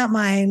open up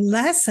my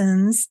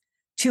lessons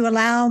to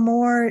allow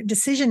more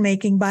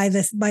decision-making by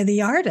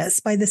the artists,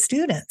 by the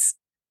students.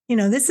 You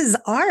know, this is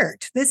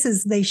art.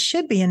 They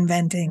should be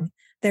inventing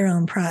their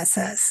own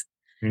process.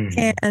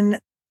 And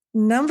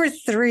number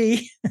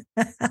 3,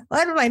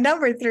 one of my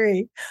number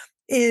 3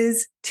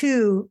 is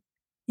to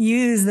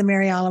use the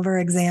Mary Oliver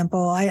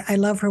example. I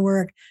love her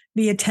work.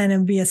 Be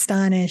attentive, be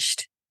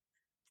astonished.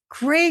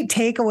 Great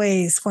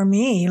takeaways for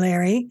me,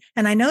 Larry.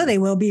 And I know they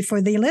will be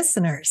for the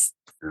listeners.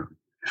 Yeah.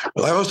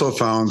 Well, I also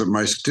found that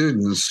my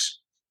students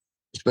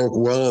spoke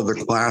well of the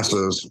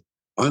classes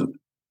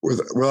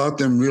without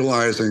them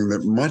realizing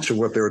that much of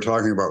what they were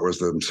talking about was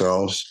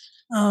themselves.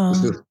 Oh,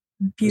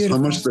 beautiful.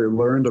 How much they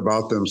learned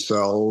about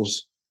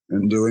themselves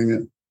in doing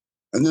it.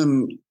 And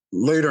then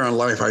later in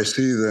life, I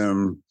see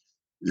them.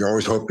 You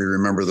always hope you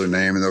remember their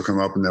name, and they'll come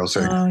up and they'll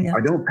say, I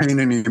don't paint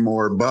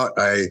anymore, but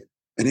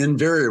and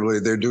invariably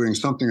they're doing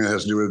something that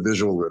has to do with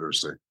visual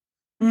literacy.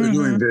 They're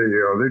doing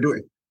video.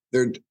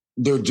 They're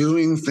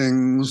doing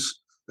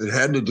things that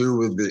had to do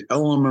with the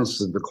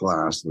elements of the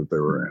class that they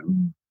were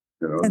in.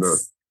 You know,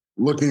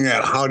 looking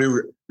at how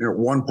to,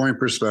 1-point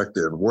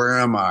perspective. Where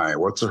am I?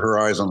 What's the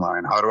horizon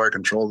line? How do I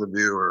control the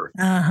viewer?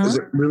 Is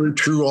it really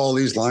true all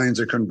these lines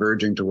are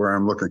converging to where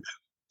I'm looking?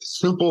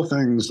 Simple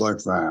things like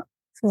that.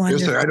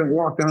 Just I don't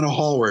walk down a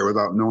hallway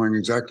without knowing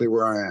exactly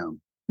where I am.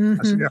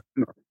 I said,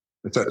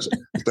 it's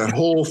that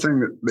whole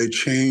thing that they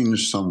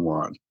change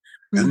somewhat,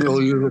 and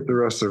they'll use it the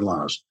rest of their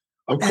lives.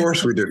 Of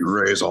course, we didn't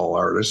raise all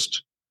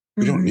artists.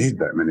 We don't need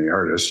that many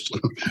artists.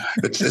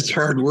 It's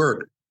hard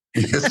work.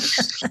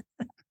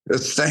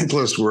 It's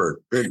thankless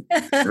work.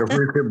 If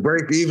we could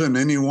break even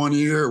any one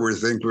year, we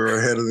think we're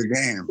ahead of the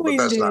game. But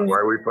that's not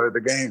why we play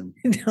the game.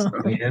 No.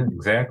 Yeah,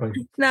 exactly.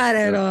 Not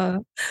at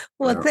all.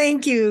 Well,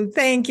 thank you.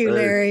 Thank you,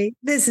 Larry.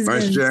 This has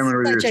nice been jamming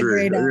with you such a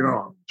three. great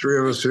hour. Three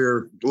of us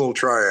here, a little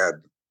triad.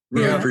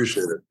 Really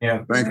appreciate it.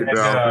 Yeah. Thank you,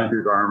 Val. Thank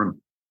you,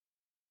 Carmen.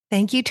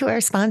 Thank you to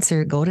our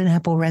sponsor, Golden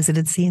Apple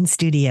Residency and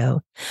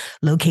Studio,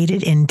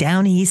 located in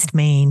Down East,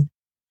 Maine.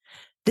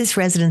 This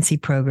residency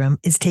program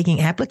is taking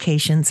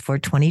applications for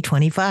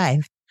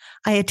 2025.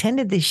 I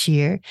attended this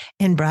year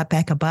and brought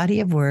back a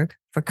body of work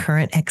for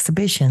current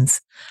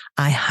exhibitions.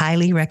 I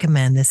highly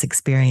recommend this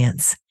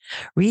experience.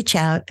 Reach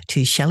out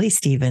to Shelley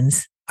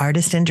Stevens,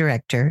 artist and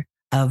director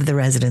of the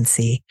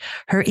residency.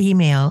 Her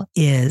email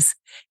is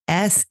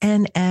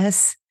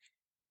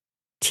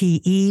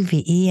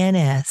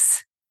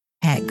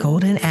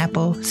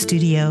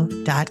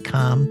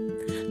snstevens@goldenapplestudio.com.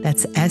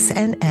 That's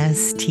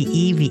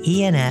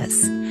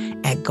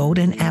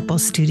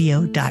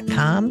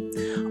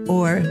snstevens@goldenapplestudio.com,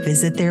 or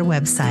visit their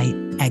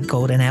website at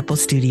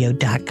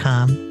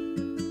goldenapplestudio.com.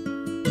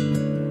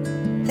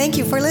 Thank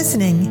you for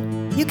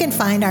listening. You can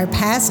find our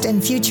past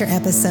and future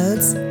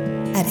episodes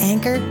at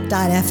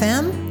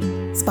anchor.fm,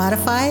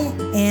 Spotify,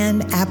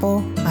 and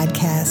Apple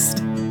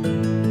Podcast.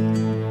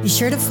 Be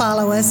sure to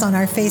follow us on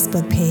our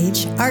Facebook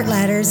page, Art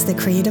Ladders, The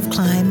Creative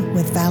Climb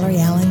with Valerie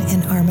Allen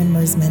and Armin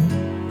Mersman.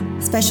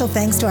 Special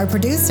thanks to our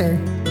producer,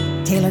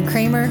 Taylor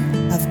Kramer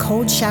of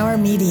Cold Shower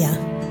Media.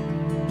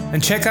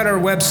 And check out our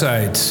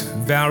websites,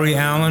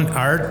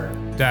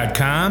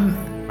 ValerieAllenArt.com,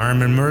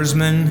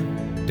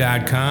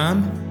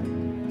 ArminMersman.com.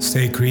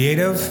 Stay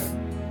creative,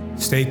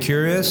 stay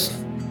curious,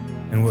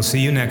 and we'll see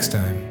you next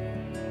time.